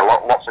yeah,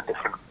 lots of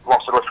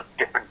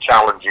different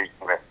challenges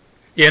in it.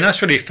 Yeah, and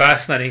that's really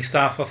fascinating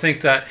stuff. I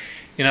think that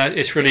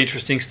it's really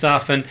interesting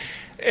stuff, and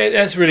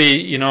that's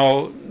really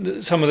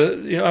some of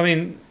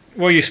the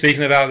what you're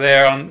speaking about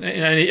there on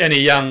any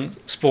young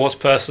sports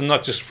person,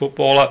 not just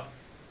footballer.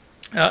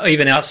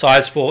 Even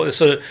outside sport, the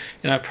sort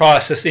of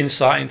process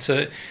insight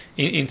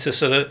into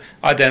sort of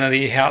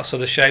identity, how it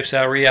sort of shapes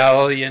our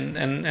reality,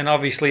 and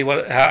obviously how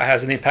it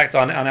has an impact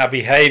on our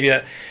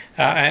behaviour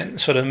and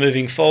sort of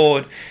moving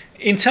forward.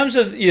 In terms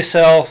of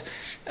yourself,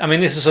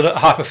 this is sort of a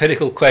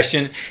hypothetical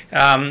question,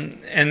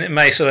 and it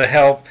may sort of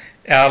help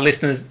our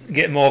listeners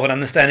get more of an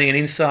understanding and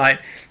insight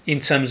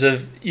in terms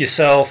of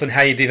yourself and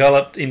how you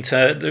developed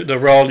into the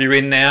role you're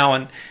in now,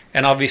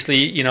 and obviously,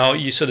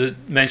 you sort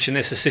of mentioned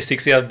the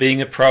statistics there of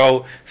being a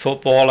pro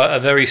footballer are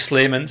very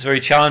slim and it's very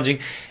challenging.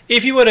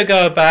 If you were to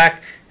go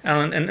back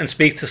and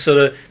speak to sort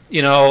of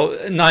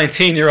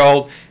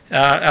 19-year-old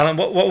Alan,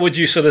 what would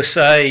you sort of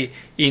say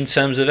in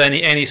terms of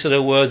any sort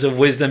of words of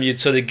wisdom you'd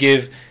sort of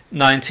give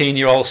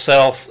 19-year-old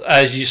self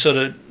as you sort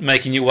of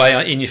making your way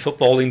in your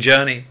footballing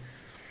journey?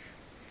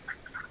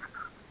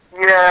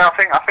 Yeah,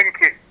 I think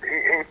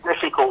it's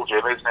difficult,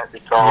 Jim, isn't it?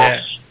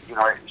 Because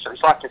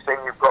it's like you're saying,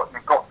 you've got to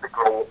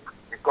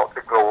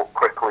grow up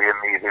quickly in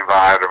these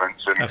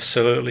environments. And,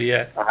 absolutely,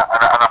 yeah. And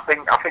I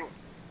think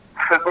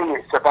for me,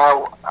 it's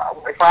about,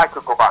 if I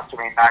could go back to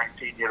my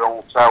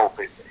 19-year-old self,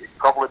 it'd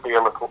probably be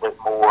a little bit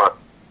more,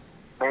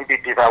 maybe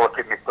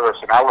developing my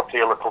personality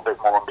a little bit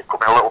more and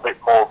becoming a little bit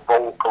more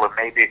vocal and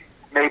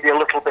maybe a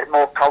little bit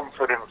more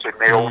confident in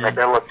my own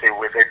ability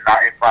within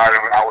that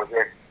environment I was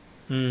in.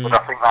 But I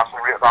think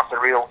that's a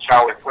real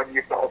challenge when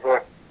you've got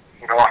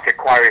like a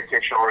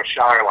quietish or a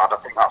shy lad. I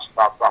think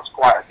that's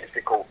quite a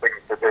difficult thing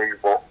to do.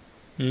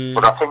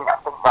 But I think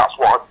that's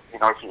what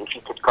if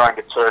you could kind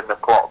of turn the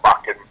clock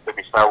back into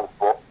myself.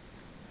 But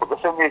the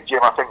thing is, Jim,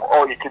 I think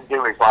all you can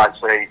do is like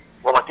say,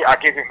 well, I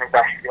give it my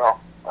best shot.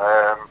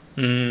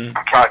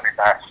 I tried my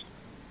best.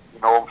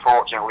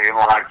 Unfortunately in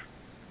life,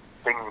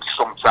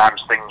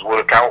 sometimes things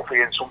work out for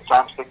you, and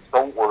sometimes things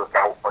don't work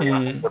out for you.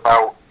 It's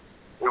about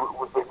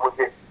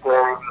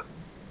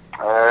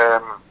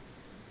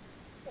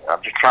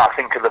I'm just trying to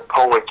think of the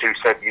poet who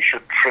said you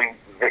should treat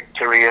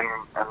victory and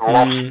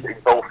loss in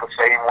both the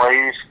same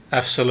ways.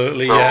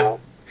 Absolutely, so, yeah.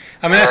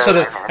 I mean, that's sort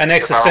of an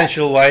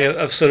existential way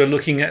of sort of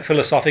looking at,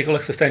 philosophical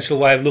existential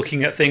way of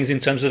looking at things in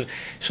terms of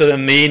sort of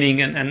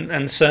meaning,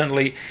 and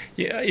certainly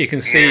you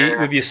can see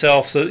with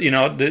yourself, so, you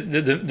know,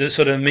 the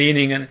sort of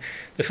meaning and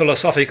the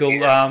philosophical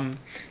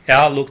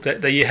outlook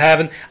that you have.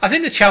 And I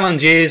think the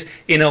challenge is,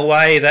 in a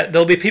way, that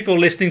there'll be people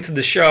listening to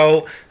the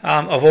show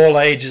of all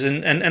ages,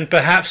 and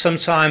perhaps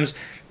sometimes,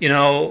 you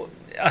know,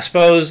 I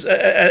suppose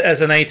as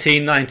an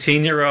 18,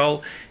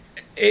 19-year-old,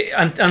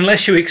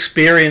 unless you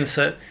experience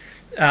it,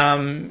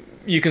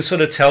 you can sort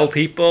of tell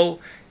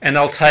people, and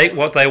they'll take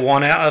what they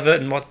want out of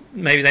it and what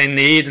maybe they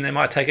need, and they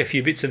might take a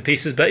few bits and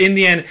pieces. But in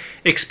the end,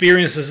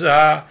 experiences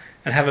are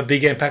and have a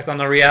big impact on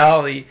the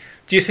reality.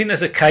 Do you think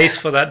there's a case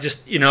for that? Just,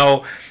 you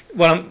know,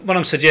 what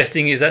I'm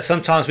suggesting is that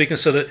sometimes we can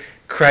sort of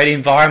create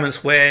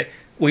environments where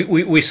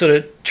we sort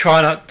of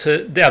try not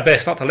to, our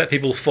best not to let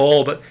people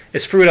fall, but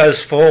it's through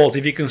those falls,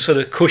 if you can sort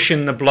of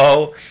cushion the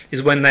blow,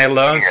 is when they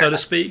learn, so to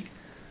speak.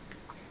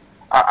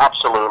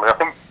 Absolutely.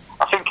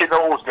 I think in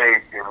those days,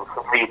 you know,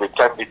 for me, they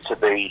tended to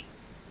be,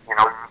 you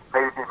know,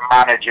 maybe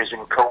managers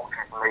and coaches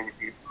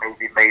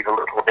maybe made a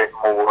little bit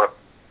more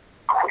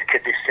quicker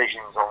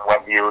decisions on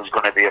whether you was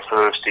going to be a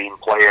first team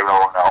player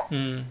or not.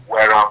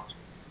 Whereas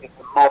in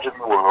the modern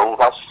world,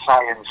 as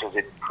science has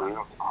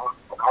improved,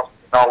 as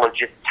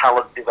knowledge of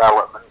talent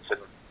development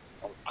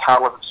and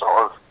talent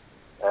sort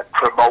of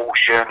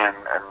promotion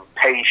and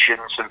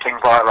patience and things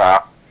like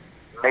that,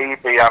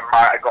 maybe I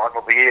might have got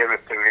another year or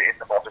two in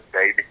the modern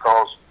day,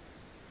 because,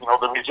 you know,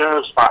 the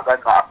reserves back then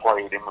that I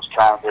played in was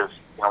kind of,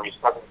 you know, you're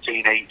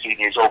 17, 18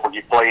 years old, but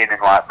you're playing in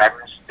like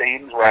men's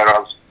teams,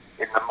 whereas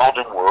in the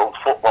modern world,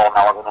 football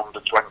now has an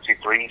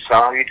under-23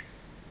 side.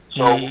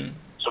 So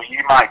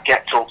you might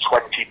get till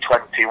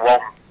 2021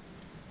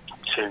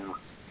 to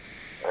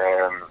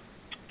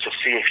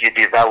see if you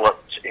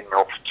developed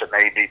enough to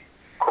maybe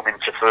come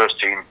into first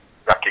team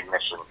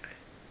recognition.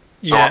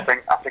 So I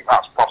think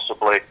that's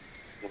possibly,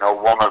 you know,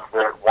 one of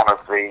the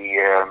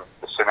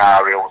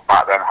scenarios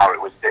back then, how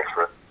it was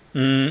different.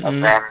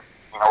 And then,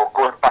 you know,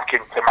 going back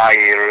into my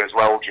era as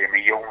well,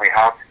 Jimmy,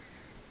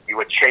 you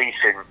were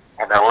chasing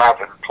an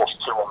 11 plus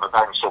 2 on the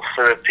bench, so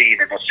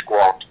 13 in a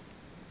squad.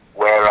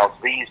 Whereas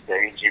these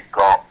days you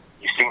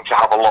seem to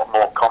have a lot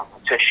more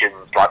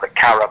competitions, like the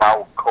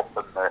Carabao Cup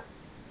and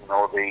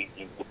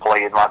you're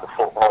playing like the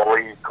Football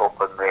League Cup,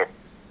 and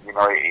you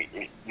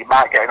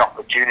might get an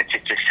opportunity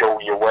to show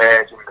your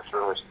wares in the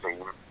first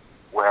team.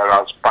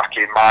 Whereas back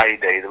in my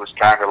day, there was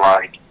kind of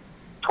like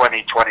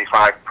 20,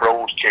 25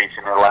 pros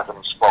chasing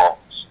 11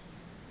 spots,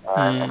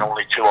 and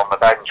only 2 on the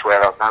bench,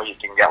 whereas now you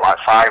can get like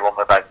 5 on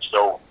the bench.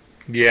 So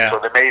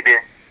there may be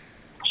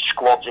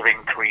squads have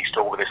increased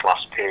over this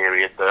last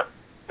period that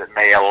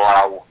may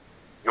allow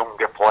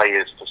younger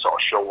players to sort of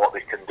show what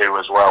they can do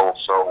as well.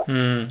 So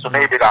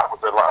maybe that was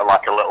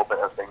like a little bit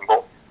of thing.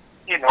 But,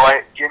 you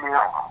know, Jimmy,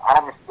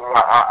 honestly,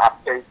 I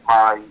take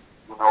my,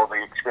 you know,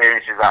 the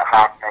experiences I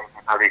had, made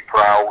me very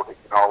proud.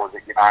 You know, I was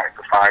at United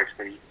for 5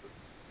 seasons.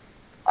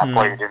 I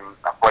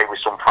played with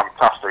some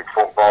fantastic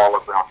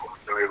footballers. I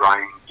played with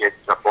Ryan Giggs.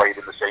 I played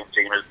in the same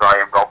team as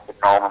Brian Robson,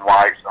 Norman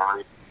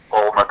Whiteside,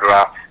 Paul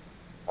McGrath,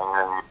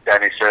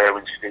 Dennis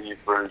Irwin, Steve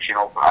Bruce. You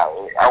know,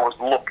 I was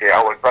lucky.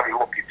 I was very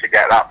lucky to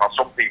get that. Now,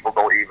 some people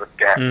don't even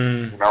get,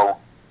 you know,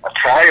 a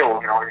trial.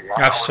 You know,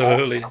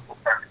 absolutely. And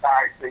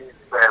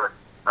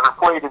I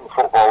played in the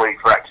Football League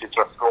for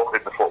Exeter. I scored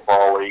in the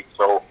Football League.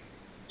 So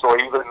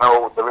even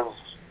though there is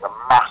a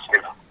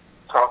massive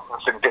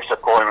sadness and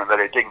disappointment that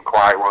it didn't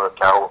quite work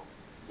out,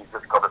 you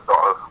just got to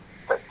sort of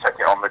take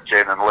it on the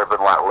chin and live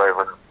and let live.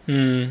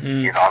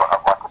 And you know,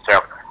 like I say,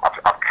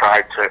 I've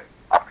tried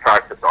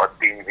to sort of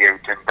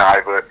deviate and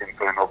divert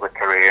into another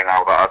career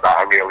now that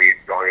I really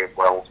enjoy as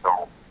well.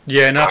 So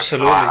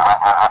absolutely.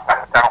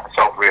 I count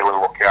myself really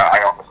lucky. I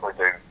honestly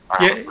do.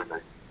 I honestly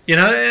do. You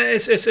know,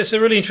 it's a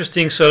really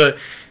interesting sort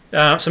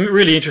of some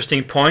really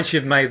interesting points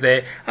you've made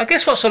there. I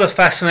guess what sort of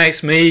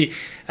fascinates me,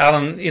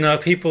 Alan, you know,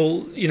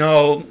 people, you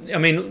know, I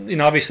mean, you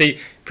know, obviously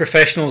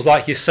professionals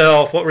like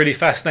yourself, what really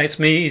fascinates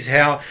me is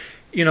how,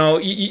 you know,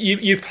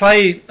 you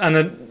play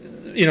under,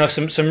 you know,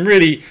 some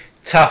really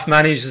tough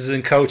managers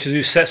and coaches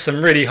who set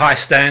some really high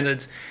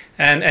standards,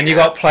 and you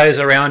got players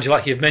around you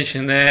like you've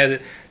mentioned there,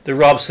 the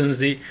Robsons,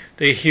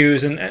 the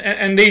Hughes,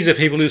 and these are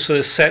people who sort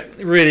of set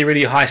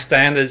really high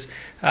standards,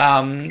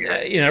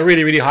 you know,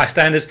 really high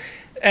standards,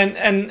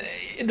 and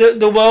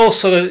the world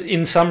sort of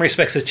in some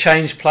respects has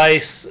changed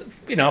place,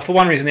 you know, for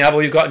one reason or the other.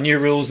 We've got new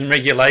rules and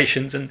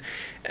regulations, and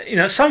you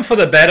know, some for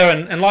the better,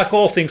 and like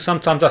all things,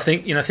 sometimes I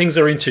think, you know, things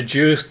are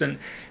introduced and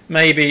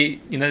maybe,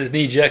 you know, there's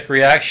knee-jerk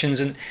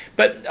reactions,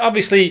 but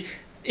obviously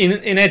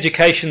in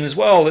education as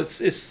well,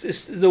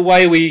 it's the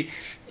way we,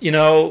 you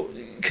know,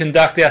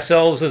 conduct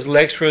ourselves as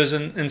lecturers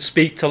and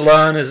speak to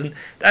learners, and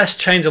that's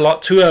changed a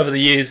lot too over the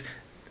years.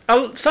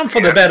 Some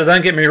for the better,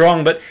 don't get me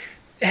wrong, but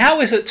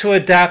how is it to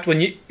adapt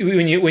when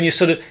you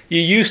sort of,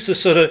 you're used to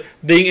sort of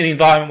being in an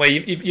environment where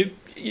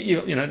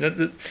you know,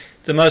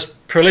 the most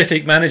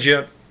prolific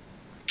manager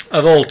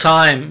of all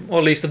time, or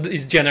at least of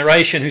his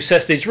generation, who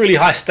sets these really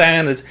high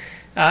standards,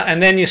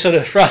 and then you're sort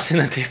of thrust in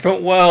a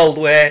different world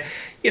where,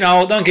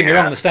 don't get me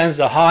wrong, the standards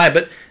are high,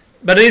 but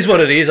it is what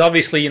it is.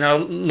 Obviously,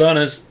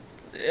 learners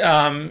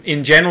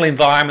in general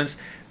environments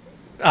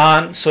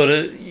aren't sort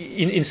of,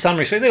 in some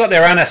respects, they've got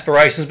their own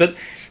aspirations, but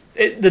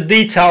the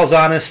details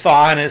aren't as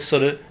fine as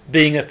sort of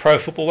being a pro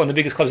football, one of the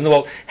biggest clubs in the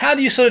world. How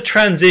do you sort of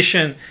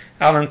transition,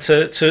 Alan,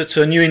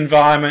 to a new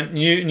environment,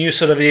 new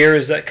sort of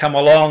eras that come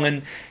along,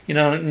 and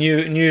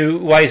new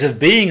ways of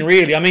being?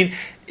 Really, I mean,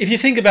 if you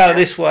think about it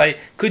this way,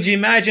 could you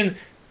imagine,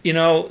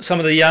 some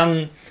of the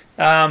young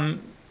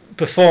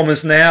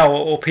performers now,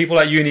 or people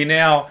at uni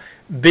now,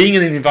 being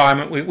in an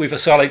environment with a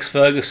Sir Alex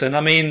Ferguson?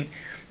 I mean,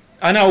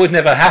 I know it would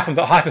never happen,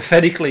 but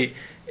hypothetically,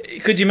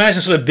 could you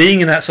imagine sort of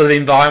being in that sort of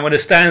environment where the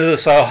standards are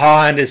so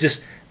high and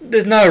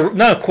there's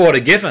no quarter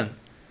given?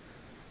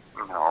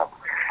 No,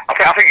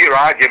 I think you're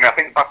right, Jimmy. I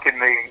think back in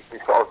the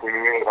sort of the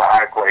year that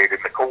I played,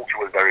 the culture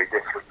was very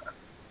different.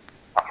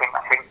 I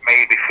think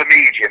maybe for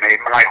me, Jimmy,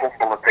 in my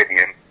humble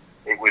opinion,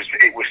 it was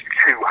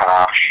too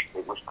harsh.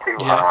 It was too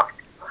harsh.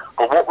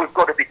 But what we've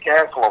got to be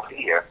careful of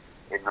here,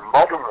 in the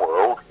modern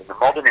world, in the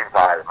modern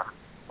environment,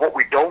 what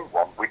we don't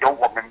want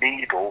the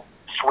needle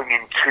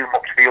swinging too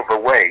much the other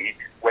way,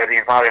 where the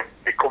environment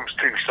becomes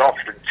too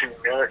soft and too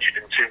nurtured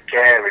and too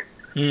caring.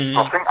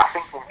 So I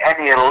think in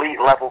any elite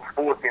level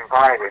sports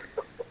environment,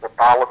 the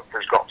balance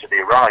has got to be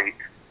right.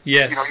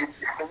 Yes. You've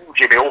seen,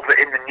 Jimmy,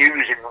 within the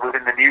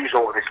news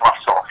over this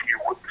last sort of few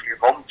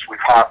months, we've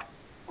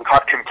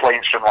had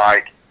complaints from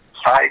like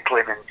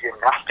cycling and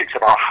gymnastics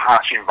about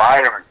harsh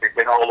environments. They've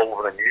been all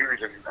over the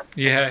news, and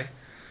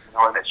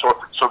and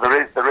so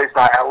there is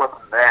that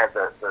element there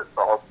that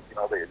sort of,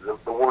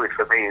 the worry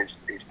for me is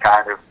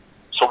kind of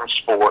some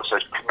sports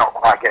are not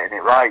quite getting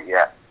it right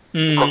yet.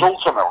 Because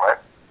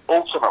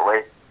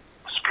ultimately,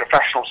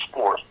 professional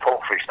sports,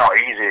 tough. It's not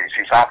easy.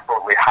 It's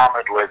absolutely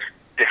hammered with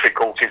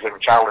difficulties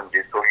and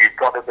challenges. So you've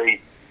got to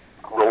be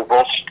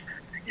robust.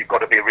 You've got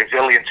to be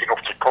resilient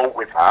enough to cope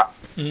with that.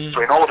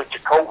 So in order to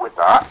cope with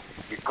that,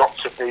 you've got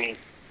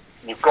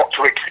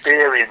to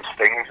experience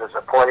things as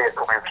a player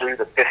coming through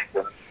the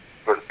system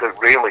that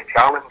really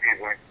challenges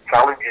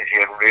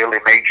you and really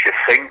makes you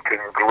think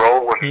and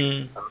grow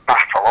and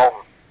battle on.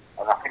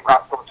 And I think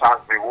that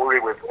sometimes we worry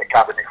with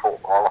academy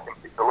football. I think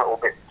it's a little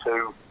bit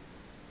too,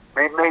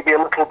 maybe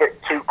a little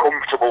bit too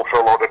comfortable for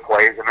a lot of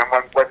players. And then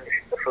when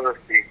it's the first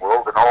team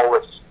world and all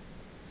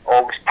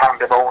this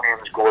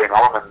pandemonium's going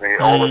on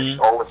and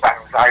all this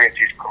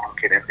anxiety's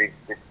clunking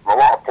in, a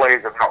lot of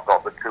players have not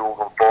got the tools,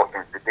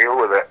 unfortunately, to deal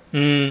with it.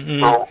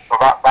 So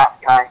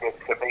that kind of,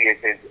 for me, is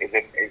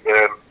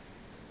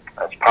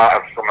as part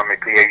of some of my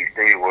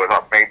PhD work,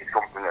 that's maybe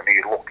something that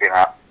needs looking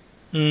at,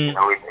 in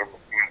the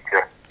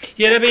future.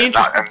 Yeah, that'd be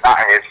interesting. And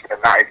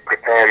that is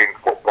preparing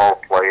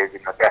football players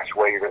in the best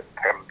way that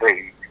can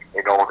be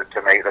in order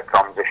to make the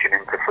transition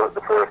into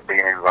the first team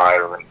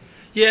environment.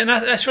 Yeah, and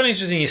that's really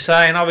interesting you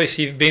say, and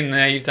obviously you've been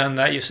there, you've done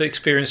that, you've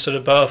experienced sort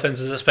of both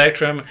ends of the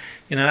spectrum.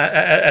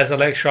 As a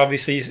lecturer,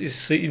 obviously,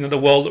 the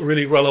world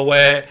really well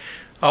aware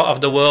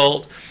of the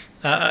world,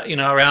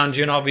 around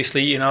you, and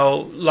obviously,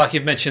 like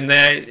you've mentioned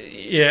there,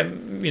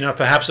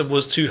 perhaps it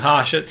was too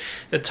harsh at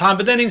the time.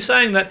 But then in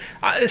saying that,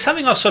 it's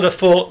something I've sort of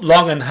thought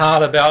long and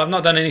hard about. I've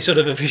not done any sort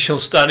of official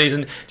studies,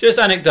 and just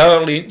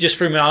anecdotally, just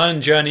through my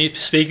own journey,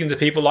 speaking to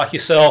people like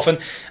yourself, and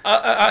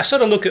I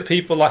sort of look at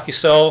people like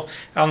yourself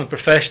and the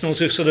professionals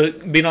who've sort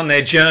of been on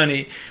their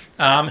journey,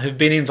 who've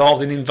been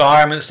involved in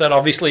environments that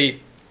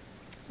obviously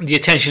the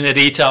attention to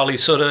detail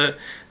is sort of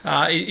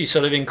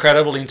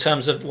incredible in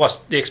terms of what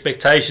the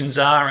expectations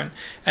are,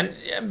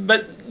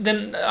 but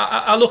then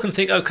I look and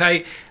think,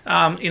 okay,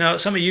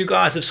 some of you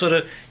guys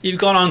have you've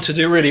gone on to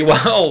do really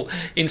well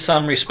in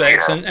some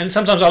respects, and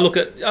sometimes I look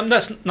at,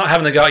 that's not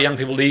having to go at young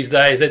people these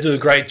days. They do a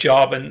great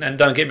job, and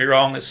don't get me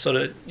wrong, it's sort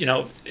of,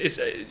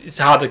 it's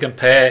hard to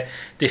compare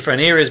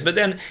different areas, but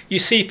then you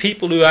see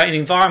people who are in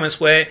environments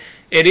where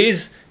it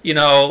is,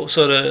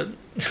 sort of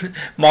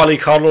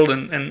mollycoddled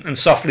and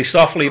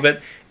softly, but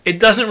it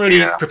doesn't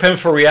really prepare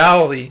for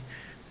reality.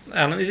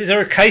 Is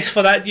there a case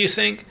for that, do you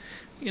think?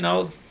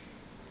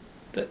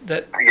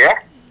 That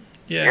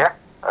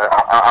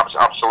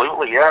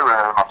absolutely,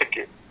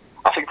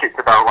 I think it's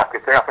about, like I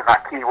say, I think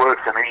that key word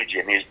for me,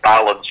 Jim, is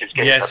balance. It's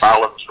getting the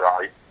balance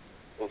right.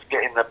 It's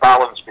getting the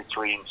balance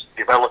between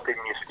developing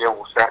your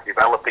skill set,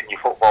 developing your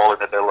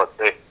footballing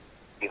ability,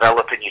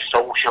 developing you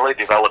socially,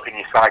 developing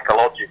you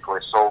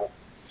psychologically. So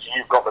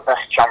you've got the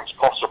best chance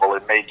possible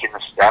in making the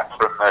step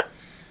from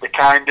the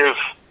kind of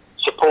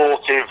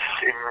supportive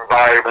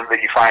environment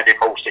that you find in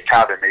most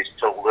academies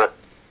to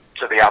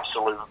the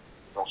absolute,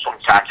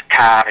 sometimes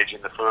carnage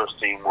in the first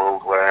team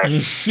world, where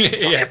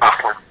you're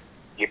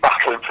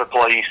battling for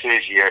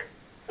places.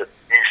 The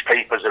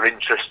newspapers are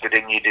interested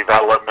in your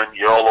development.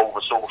 You're all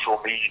over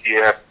social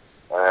media.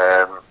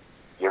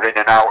 You're in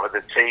and out of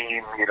the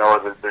team.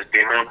 There's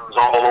demands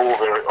all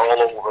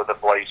over the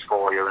place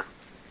for you,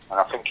 and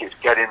I think it's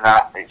getting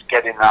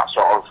that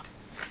sort of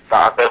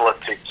that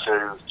ability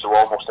to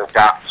almost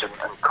adapt and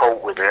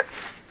cope with it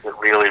that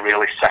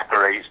really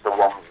separates the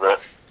ones that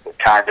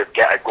kind of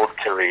get a good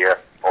career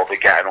or they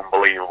get an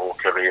unbelievable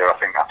career. I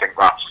think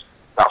that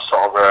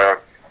sort of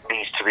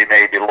needs to be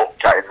maybe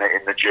looked at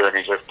in the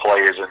journeys of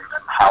players and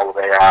how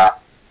they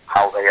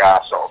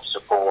are sort of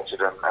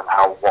supported and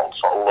what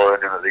sort of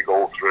learning that they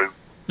go through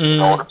in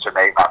order to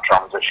make that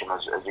transition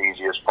as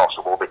easy as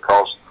possible.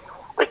 Because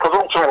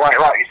ultimately,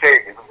 like you say,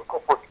 there's a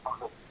couple of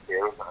transitions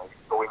here, isn't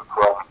it? Going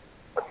from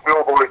a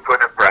schoolboy to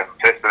an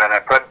apprentice, and then an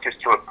apprentice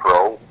to a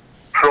pro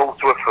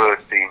to a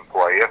first team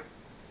player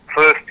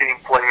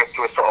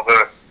to a sort of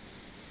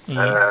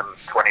a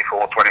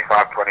 24,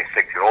 25,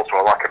 26 year old,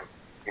 so like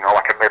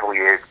a middle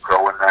years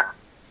pro, and then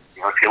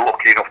if you're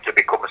lucky enough to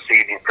become a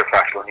senior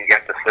professional and you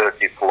get to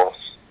 30 plus,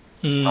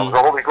 there's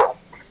all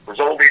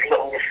these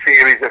little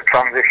series of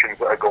transitions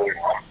that are going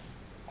on,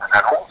 and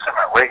then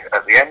ultimately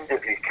at the end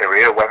of your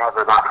career,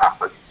 whenever that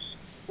happens,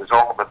 there's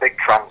all the big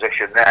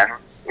transition then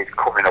is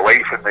coming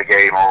away from the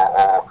game,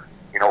 or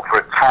for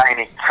a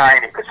tiny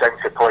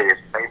percentage of players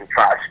maybe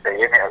try to stay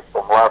in it at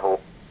some level.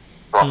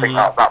 So I think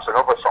that's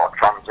another sort of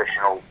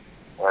transitional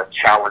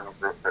challenge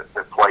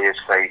that players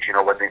face,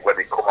 when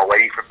they come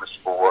away from the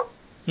sport.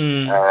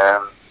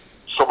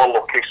 Some are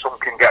lucky, some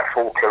can get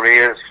full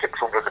careers,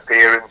 600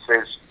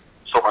 appearances.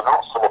 Some are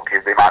not so lucky,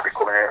 they might be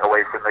coming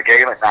away from the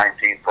game at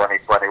 19, 20,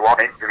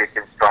 21. Injury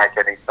can strike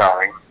any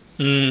time.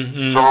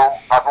 So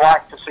I'd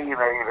like to see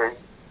maybe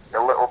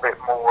a little bit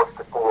more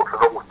support for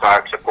those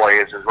types of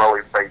players as well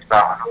who face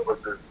that. I know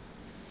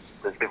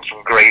there's been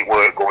some great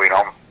work going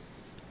on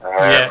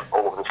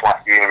over this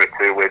last year or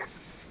two with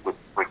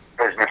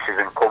businesses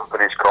and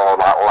companies called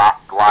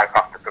like Life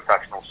After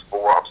Professional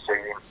Sport. I've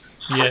seen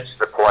Switch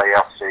the Play.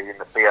 I've seen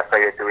the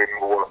PFA are doing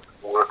more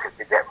work as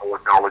they get more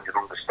knowledge and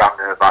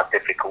understanding of that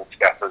difficult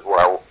step as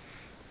well.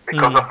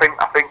 Because I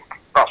think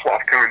that's what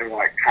I've currently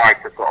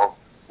tried to sort of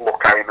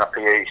look at in my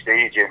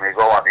PhD, Jimmy, as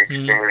well, and the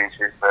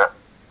experiences that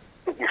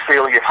you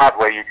feel you've had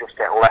where you just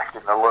get left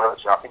in the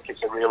lurch. I think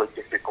it's a really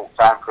difficult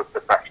time for a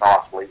professional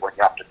athlete when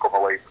you have to come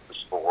away from the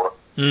sport.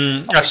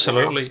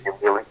 Absolutely.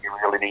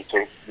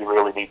 You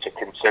really need to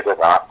consider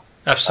that.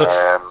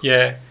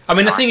 Absolutely. I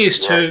mean, the thing is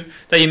too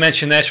that you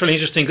mentioned there, it's really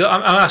interesting.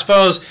 I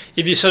suppose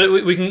if you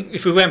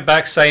if we went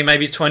back, say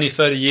maybe 20,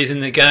 30 years in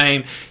the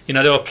game,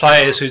 there were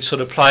players who'd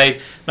sort of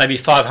played maybe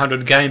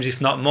 500 games,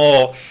 if not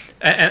more.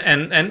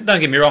 And don't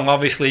get me wrong,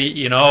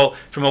 obviously,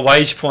 from a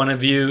wage point of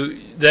view,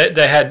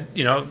 they had,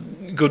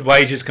 good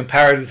wages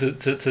comparative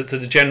to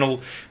the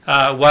general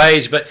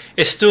wage, but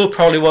it still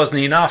probably wasn't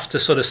enough to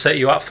sort of set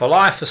you up for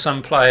life for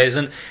some players.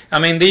 And I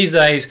mean, these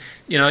days,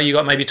 you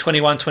got maybe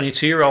 21,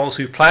 22-year-olds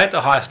who play at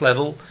the highest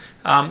level,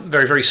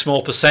 very, very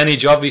small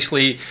percentage,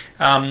 obviously.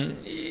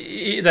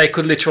 They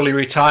could literally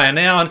retire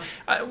now. And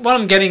what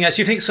I'm getting at,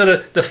 do you think sort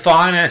of the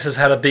finances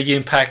had a big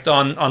impact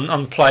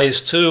on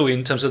players too,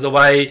 in terms of the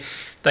way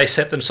they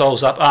set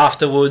themselves up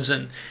afterwards?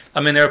 And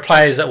I mean, there are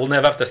players that will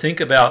never have to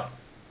think about,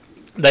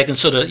 they can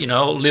sort of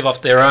live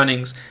off their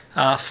earnings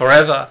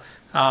forever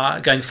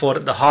going forward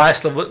at the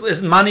highest level.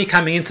 Is money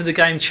coming into the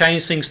game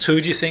change things too,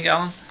 do you think,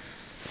 Alan?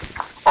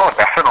 Oh,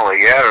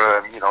 definitely,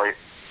 yeah.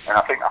 And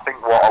I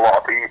think what a lot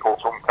of people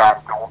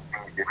sometimes don't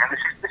think, this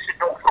is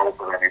no fault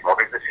of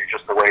anybody, this is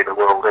just the way the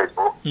world is,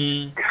 but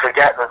you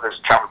forget that there's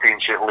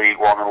Championship, League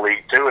One and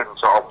League Two, and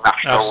sort of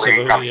National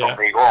League, National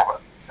League One.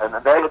 And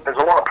there's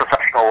a lot of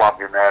professional lads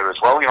in there as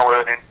well,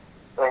 earning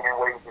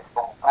wages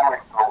full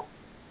time. So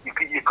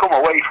you come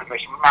away from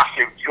this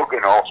massive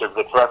juggernaut of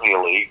the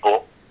Premier League,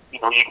 but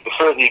the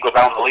further you go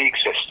down the league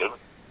system,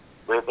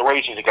 the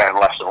wages are getting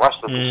less and less.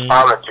 The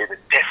disparity, the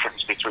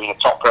difference between a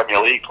top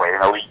Premier League player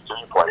and a League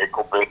Two player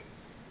could be,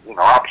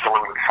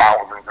 absolutely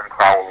thousands and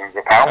thousands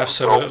of pounds.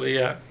 Absolutely,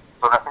 yeah.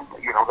 So I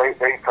think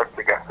they tend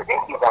to get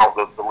forgotten about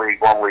the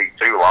League One, League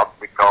Two lads,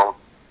 because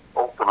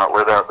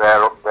ultimately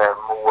they're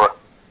more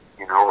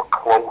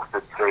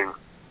closer to,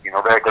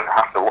 they're going to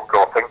have to look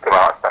or think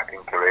about a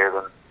second career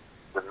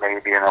than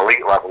maybe an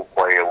elite level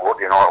player would.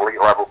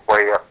 Elite level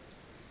player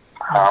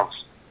has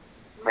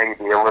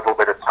maybe a little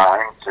bit of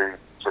time to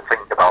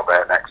think about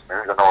their next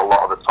move. I know a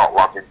lot of the top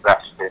lads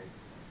invest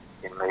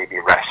in maybe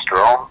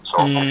restaurants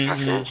or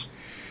businesses,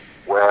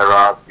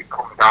 whereas you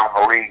come down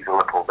the leagues a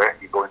little bit,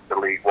 you go into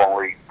League One,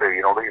 League Two,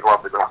 these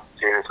lads are going to have to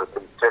seriously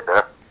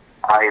consider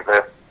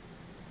either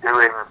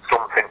doing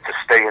something to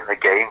stay in the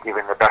game,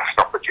 giving the best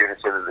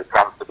opportunity that they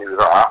can to do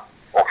that,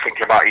 or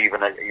thinking about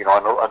even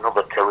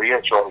another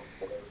career choice,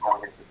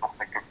 going into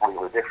something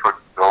completely different.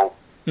 So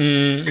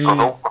because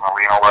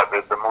ultimately,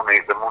 the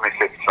money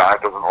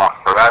side doesn't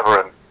last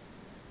forever, and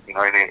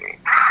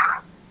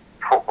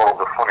football's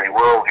a funny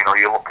world.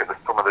 You look at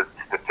some of the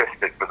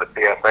statistics that the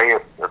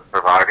PFA have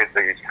provided,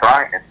 that it's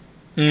frightening.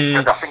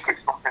 And I think it's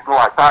something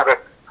like that.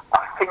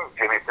 I think,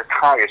 Jim, it's as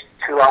high as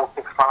 2 out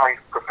of 5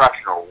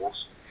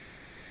 professionals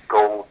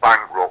go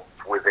bankrupt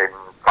within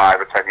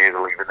 5 or 10 years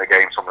of leaving the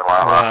game, something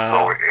like that.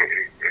 So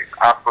it's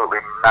absolutely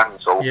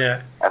mental.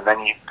 Yeah. And then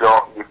you've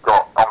got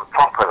on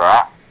top of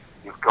that,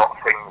 you've got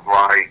things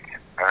like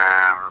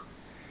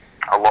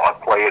a lot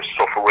of players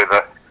suffer with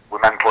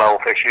mental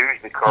health issues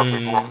because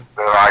they've lost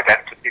their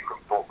identity from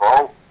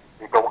football.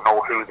 They don't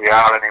know who they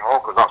are anymore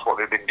because that's what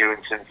they've been doing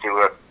since they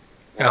were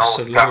You know,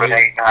 Absolutely. 7,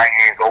 8, 9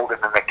 years old in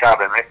an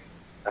academy,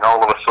 and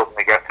all of a sudden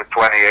they get to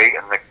 28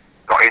 and they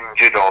got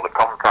injured or the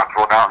contract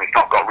run out and it's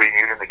not got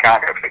renewed and they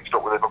can't get fixed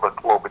up with another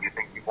club, and you're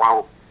thinking,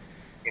 well,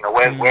 you know,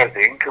 where's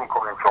the income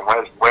coming from?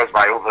 Where's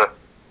my other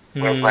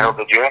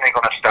journey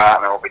going to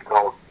start now?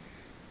 Because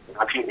you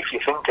know, if you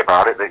think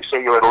about it, they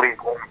say you're a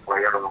League One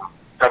player on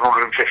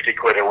 750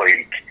 quid a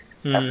week,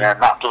 and then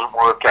that doesn't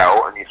work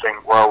out, and you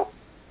think, well,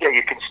 yeah,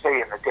 you can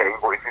stay in the game,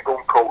 but if you go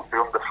and coach the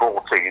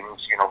under-14s,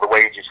 you know, the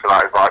wages for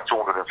that is like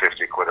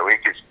 250 quid a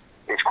week.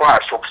 It's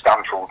quite a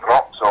substantial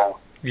drop. So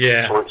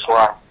yeah, so it's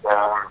like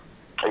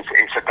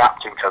it's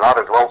adapting to that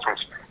as well. So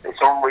it's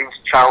all these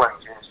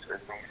challenges and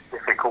these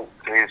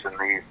difficulties and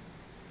these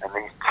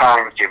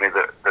times, Jimmy,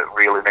 that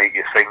really make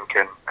you think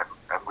and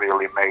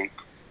really make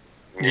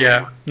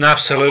you,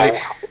 absolutely.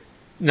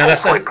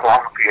 Hopefully plan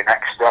for your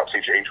next steps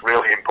is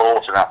really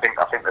important. I think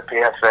the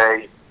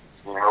PFA,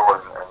 you know,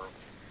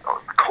 and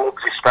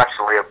clubs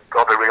especially have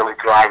got to really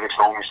drive this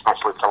home,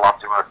 especially to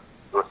lads who are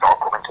sort of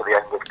coming to the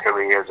end of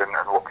careers and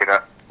looking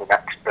at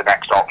the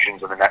next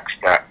options and the next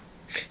step.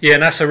 Yeah,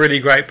 and that's a really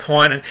great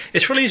point, and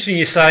it's really interesting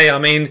you say. I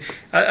mean,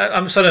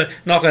 I'm sort of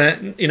not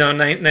going to, you know,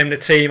 name the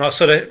team. I was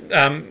sort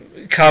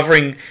of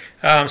covering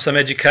some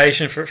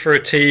education for a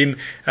team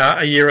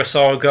a year or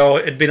so ago.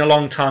 It'd been a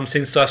long time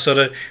since I sort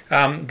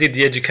of did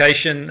the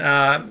education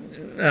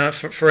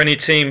for any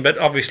team, but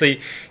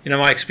obviously, you know,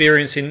 my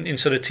experience in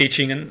sort of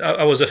teaching, and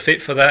I was a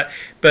fit for that.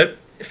 But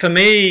for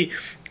me,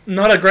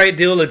 not a great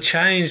deal had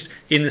changed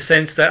in the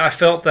sense that I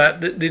felt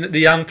that the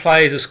young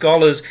players, the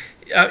scholars,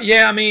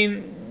 I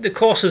mean, the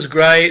course was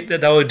great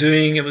that they were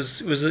doing. It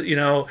was you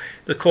know,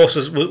 the course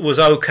was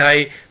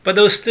okay, but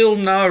there was still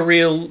no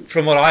real,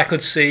 from what I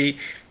could see,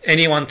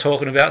 anyone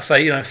talking about,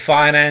 say, you know,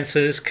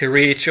 finances,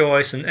 career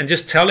choice, and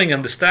just telling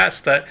them the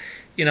stats that,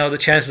 you know, the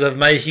chances of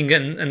making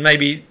it, and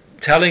maybe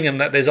telling them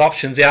that there's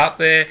options out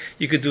there.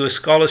 You could do a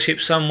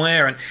scholarship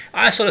somewhere. And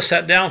I sort of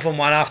sat down for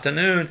one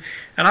afternoon,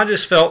 and I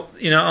just felt,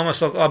 you know,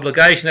 almost like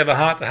obligation to have a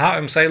heart to heart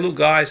and say, look,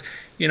 guys,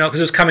 you know,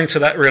 because it was coming to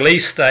that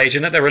release stage,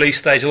 and at the release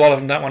stage, a lot of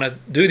them don't want to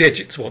do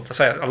the well, I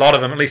say a lot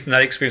of them, at least in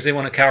that experience, they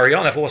want to carry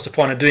on. Therefore, what's the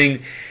point of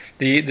doing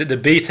the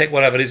BTEC,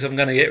 whatever it is, I'm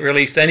going to get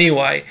released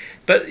anyway.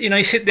 But, you know,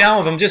 you sit down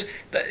with them, just,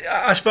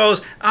 I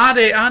suppose, are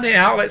there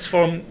outlets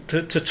for them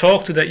to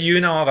talk to that you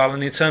know of,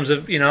 Alan, in terms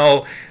of, you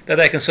know, that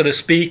they can sort of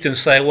speak to and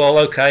say, well,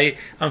 okay,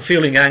 I'm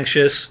feeling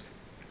anxious,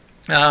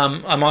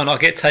 I might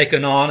not get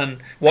taken on,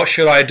 and what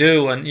should I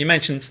do? And you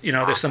mentioned, you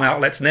know, there's some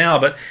outlets now,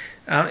 but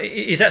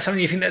is that something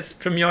you think that's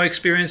from your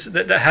experience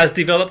that has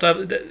developed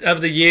over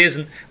the years,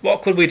 and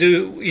what could we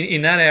do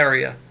in that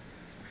area?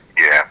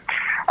 Yeah.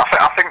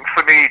 I think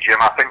for me, Jim,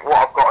 I think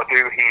what I've got to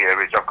do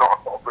here is I've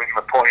got to bring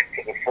the point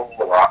to the full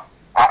of that.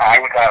 I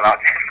was like that.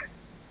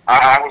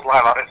 I was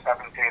like that at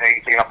 17,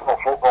 18. I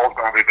thought football's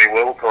going to be my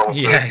will till I was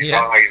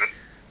 35.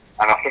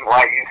 And I think,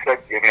 like you said,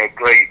 Jimmy, a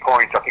great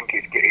point. I think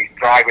it's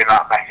driving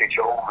that message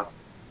home.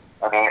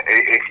 And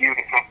if you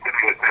decide to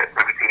do it at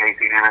 17,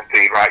 18,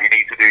 19, right, you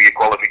need to do your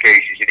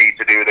qualifications, you need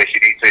to do this,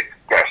 you need to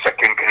get a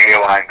second career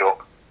lined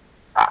up.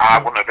 I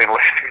wouldn't have been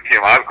listening to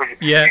you, man, because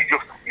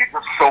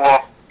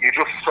you're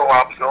just so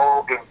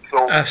absorbed and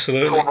so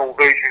tunnel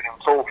vision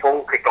and so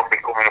focused on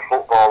becoming a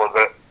footballer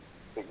that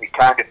you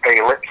kind of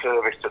pay lip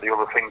service to the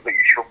other things that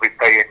you should be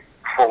paying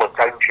full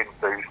attention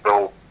to.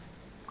 So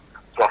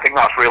I think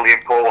that's really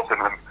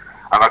important, and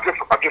I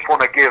just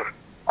want to give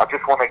a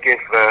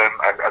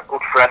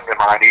good friend of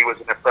mine. He was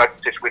an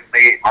apprentice with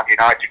me at Man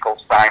United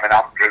called Simon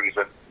Andrews,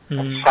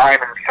 and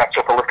Simon set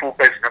up a little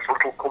business, a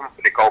little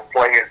company called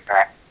Players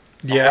Net.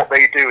 And what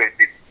they do is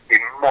they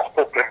mop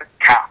up and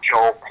catch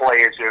all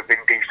players who have been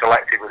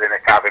deselected within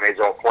academies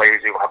or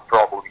players who have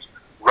problems,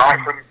 right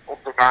from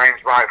under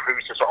 9s right through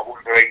to sort of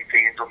under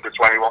 18s, under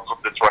 21s,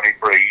 under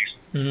 23s.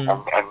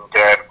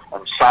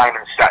 And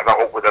Simon set that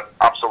up with an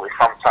absolutely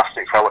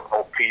fantastic fellow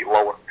called Pete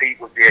Lowe, and Pete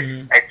was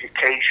the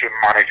education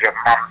manager at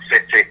Man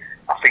City.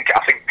 I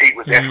think Pete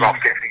was there for about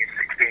 15,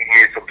 16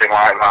 years, something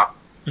like that.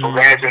 So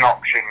there's an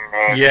option.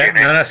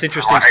 That's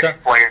interesting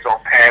stuff. Players or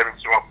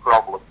parents who have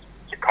problems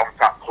to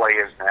contact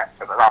Players Net,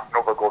 and that's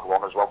another good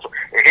one as well. So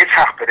it is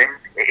happening,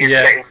 it is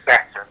getting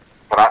better,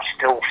 but I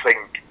still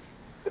think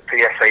the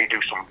PFA do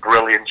some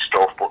brilliant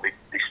stuff, but they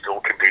still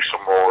can do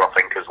some more, I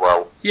think, as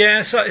well.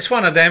 Yeah, so it's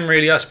one of them,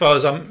 really. I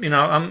suppose I'm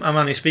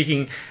only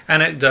speaking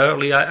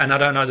anecdotally, and I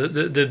don't know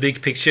the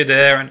big picture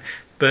there.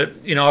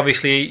 But you know,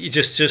 obviously,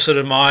 just sort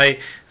of my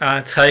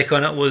take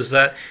on it was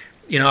that,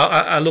 you know,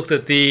 I looked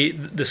at the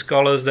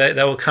scholars. They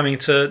were coming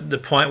to the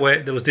point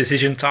where there was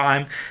decision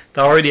time.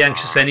 They're already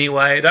anxious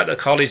anyway. At the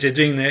college, they're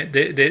doing their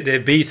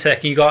BTEC,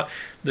 and you got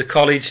the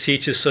college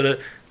teachers sort of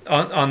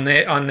on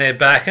their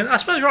back, and I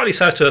suppose rightly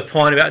so, to a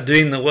point about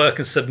doing the work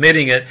and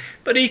submitting it.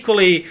 But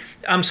equally,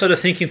 I'm sort of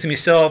thinking to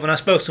myself, and I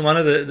spoke to one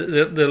of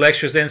the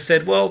lecturers then,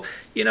 said, well,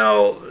 you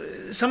know,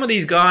 some of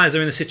these guys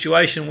are in a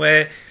situation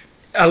where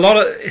a lot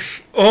of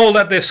all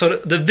that they've sort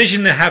of, the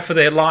vision they have for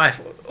their life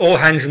all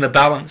hangs in the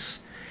balance.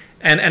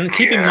 And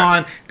keep in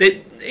mind that,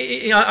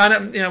 I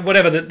don't,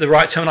 whatever the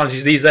right terminology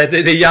is these days,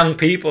 they're young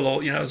people,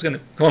 or I was going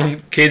to call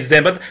them kids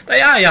then, but they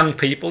are young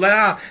people. They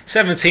are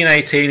 17,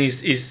 18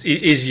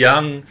 is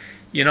young,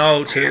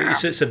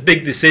 it's a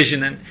big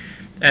decision,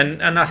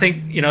 and I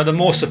think the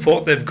more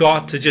support they've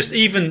got to just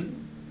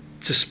even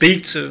to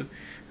speak to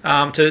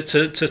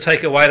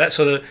take away that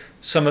sort of,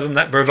 some of them,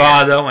 that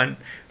bravado, and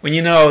when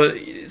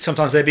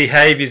sometimes their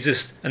behaviour is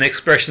just an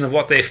expression of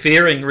what they're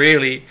fearing,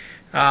 really.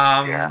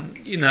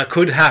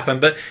 Could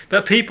happen, but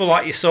people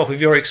like yourself with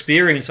your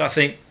experience, I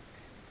think,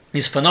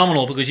 is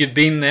phenomenal, because you've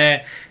been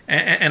there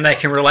and they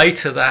can relate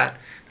to that,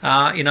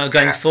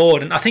 going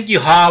forward. And I think you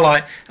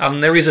highlight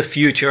there is a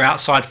future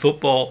outside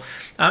football.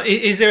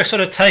 Is there a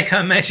sort of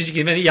take-home message you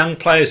give any young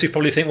players who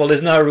probably think, well,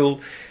 there's no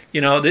rule,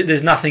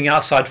 there's nothing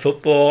outside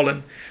football,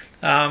 and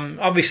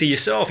obviously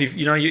yourself,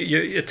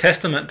 you're a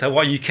testament to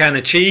what you can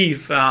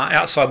achieve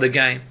outside the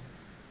game.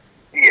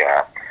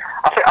 Yeah,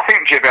 I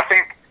think Jimmy,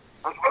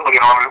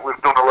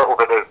 we've done a little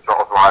bit of sort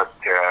of like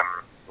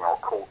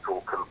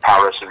cultural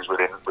comparisons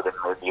within the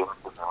league,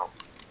 with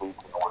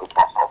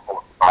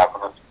 45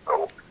 minutes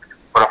ago.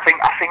 But I think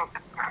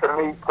for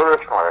me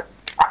personally,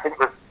 I think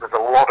there's a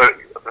lot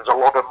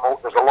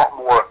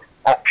more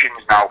options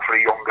now for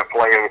a younger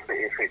player if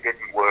it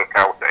didn't work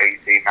out at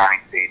 18,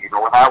 19.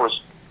 When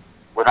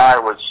I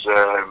was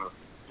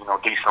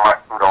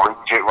deselected or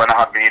injured, when I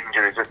had my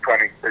injuries at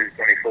 22,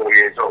 24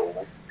 years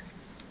old,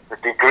 the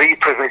degree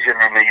provision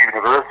in the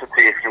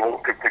university, if you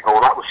wanted to go,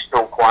 that was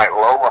still quite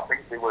low. I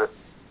think they were,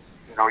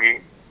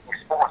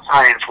 sports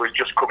science was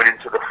just coming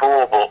into the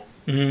fore, but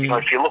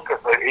if you look at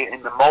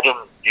in the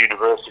modern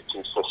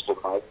university system,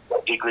 you've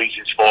got degrees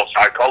in sports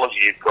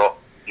psychology,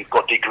 you've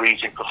got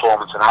degrees in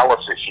performance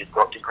analysis, you've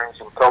got degrees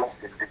in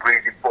coaching,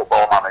 degrees in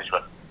football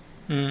management.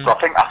 So I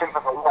think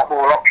there's a lot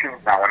more options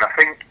now, and I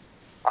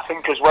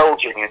think as well,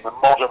 Jimmy, in the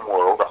modern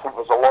world, I think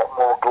there's a lot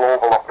more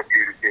global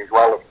opportunity as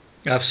well.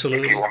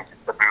 Absolutely. If you wanted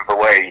to move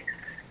away,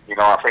 I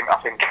think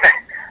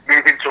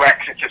moving to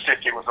Exeter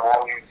City was a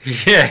long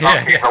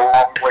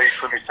way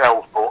for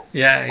myself. But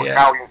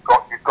now you've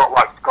got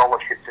like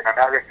scholarships in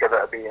America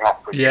that are being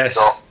offered. Yes.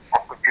 You've got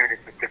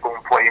opportunities to go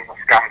and play in the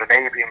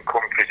Scandinavian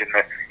countries,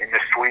 in the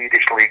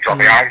Swedish leagues or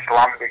the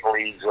Icelandic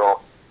leagues. So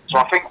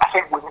I think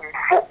within the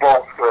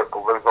football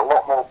circle, there's a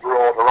lot more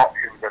broader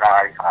options than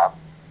I have.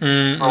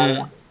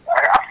 So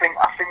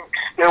I think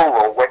still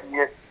though,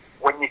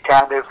 when you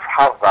kind of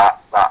have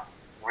that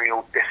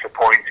real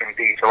disappointing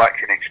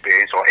deselection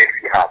experience, or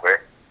if you have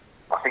it,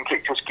 I think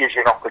it just gives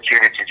you an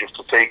opportunity just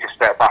to take a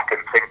step back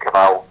and think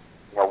about,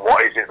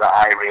 what is it that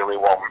I really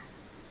want?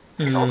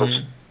 There's a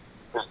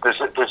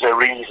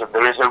reason.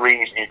 There is a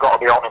reason. You've got to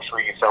be honest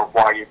with yourself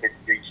why you've been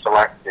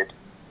deselected.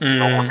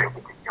 Was it a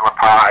particular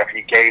part of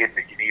your game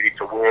that you needed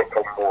to work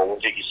on more?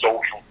 Was it your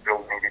social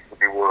skills needed to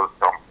be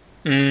worked on?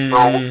 So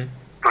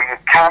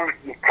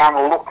you can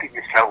look at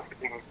yourself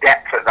in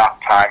depth at that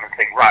time and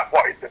think, right,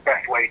 what is the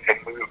best way to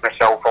move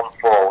myself on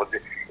forward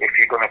if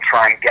you're going to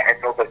try and get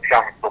another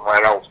chance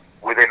somewhere else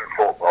within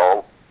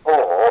football,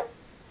 or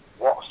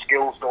what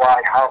skills do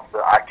I have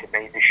that I can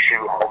maybe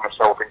shoehorn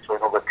myself into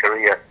another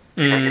career?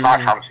 You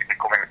might fancy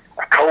becoming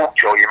a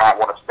coach, or you might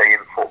want to stay in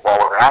football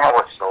as an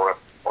analyst, or a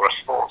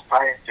sports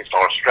scientist,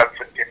 or a strength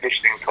and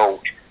conditioning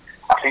coach.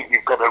 I think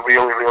you've got to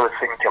really, really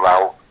think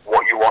about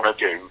what you want to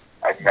do,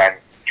 and then,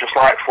 just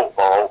like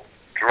football,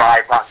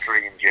 drive that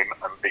dream, Jim,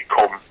 and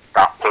become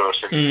that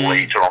person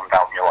later on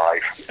down your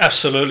life.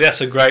 Absolutely,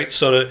 that's a great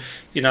sort of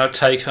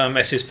take-home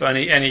message for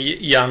any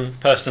young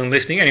person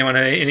listening, anyone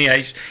at any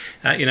age,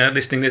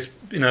 listening. This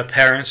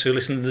parents who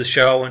listen to the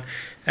show,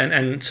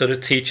 and sort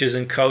of teachers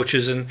and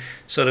coaches, and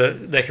sort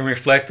of they can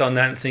reflect on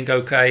that and think,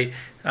 okay,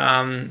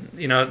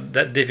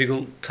 that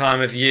difficult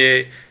time of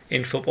year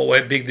in football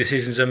where big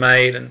decisions are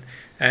made, and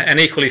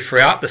equally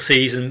throughout the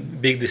season,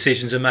 big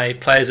decisions are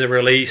made. Players are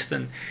released,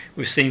 and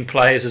we've seen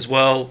players as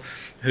well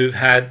who've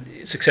had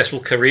successful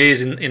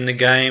careers in the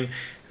game,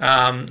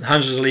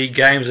 hundreds of league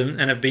games, and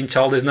have been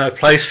told there's no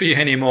place for you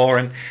anymore,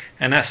 and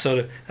that's sort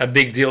of a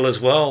big deal as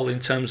well in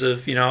terms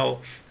of you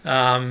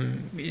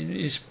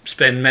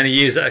spend many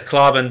years at a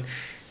club, and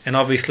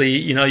obviously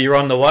you're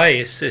on the way.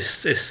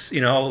 It's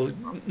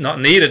not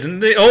needed,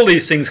 and all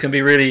these things can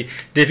be really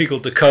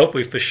difficult to cope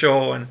with for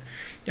sure. And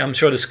I'm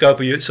sure the scope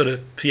of your sort of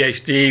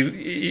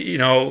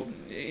PhD,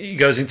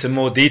 goes into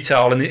more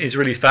detail, and it's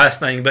really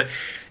fascinating. But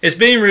it's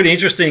been really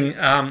interesting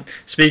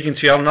speaking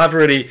to you, Alan. I've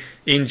really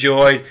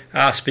enjoyed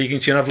speaking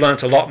to you, and I've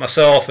learnt a lot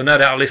myself, and no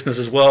doubt our listeners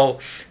as well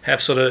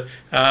have sort of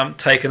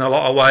taken a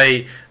lot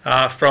away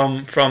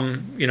from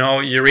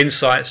your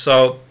insights.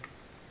 So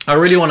I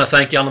really want to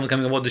thank you, Alan, for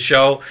coming aboard the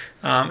show.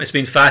 It's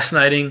been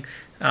fascinating,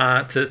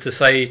 to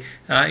say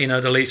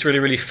the least. Really,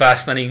 really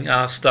fascinating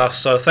stuff.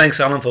 So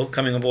thanks, Alan, for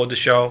coming aboard the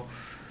show.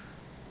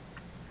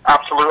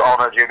 Absolute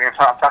honour, Jimmy. In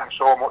fact, thanks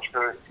so much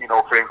for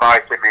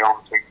inviting me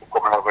on to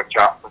come and have a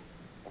chat and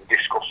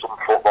discuss some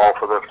football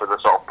for the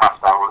sort of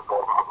past hour.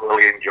 I've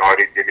really enjoyed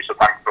it, Jimmy. So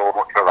thanks so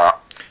much for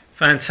that.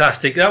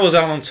 Fantastic. That was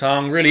Alan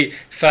Tonge. Really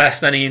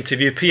fascinating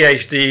interview.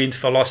 PhD in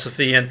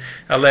philosophy and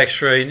a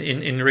lecturer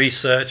in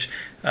research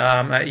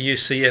at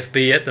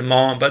UCFB at the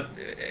moment. But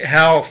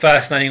how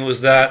fascinating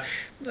was that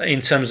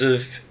in terms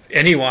of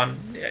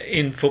anyone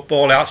in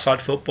football,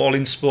 outside football,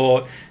 in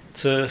sport,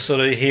 to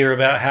sort of hear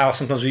about how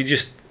sometimes we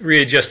just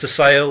readjust the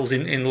sails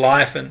in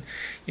life and,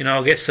 you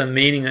know, get some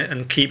meaning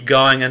and keep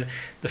going. And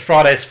the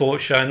Friday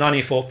Sports Show,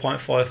 94.4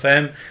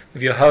 FM,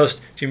 with your host,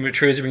 Jimmy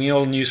Petruzzi, bringing you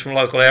all the news from the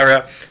local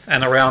area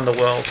and around the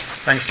world.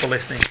 Thanks for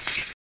listening.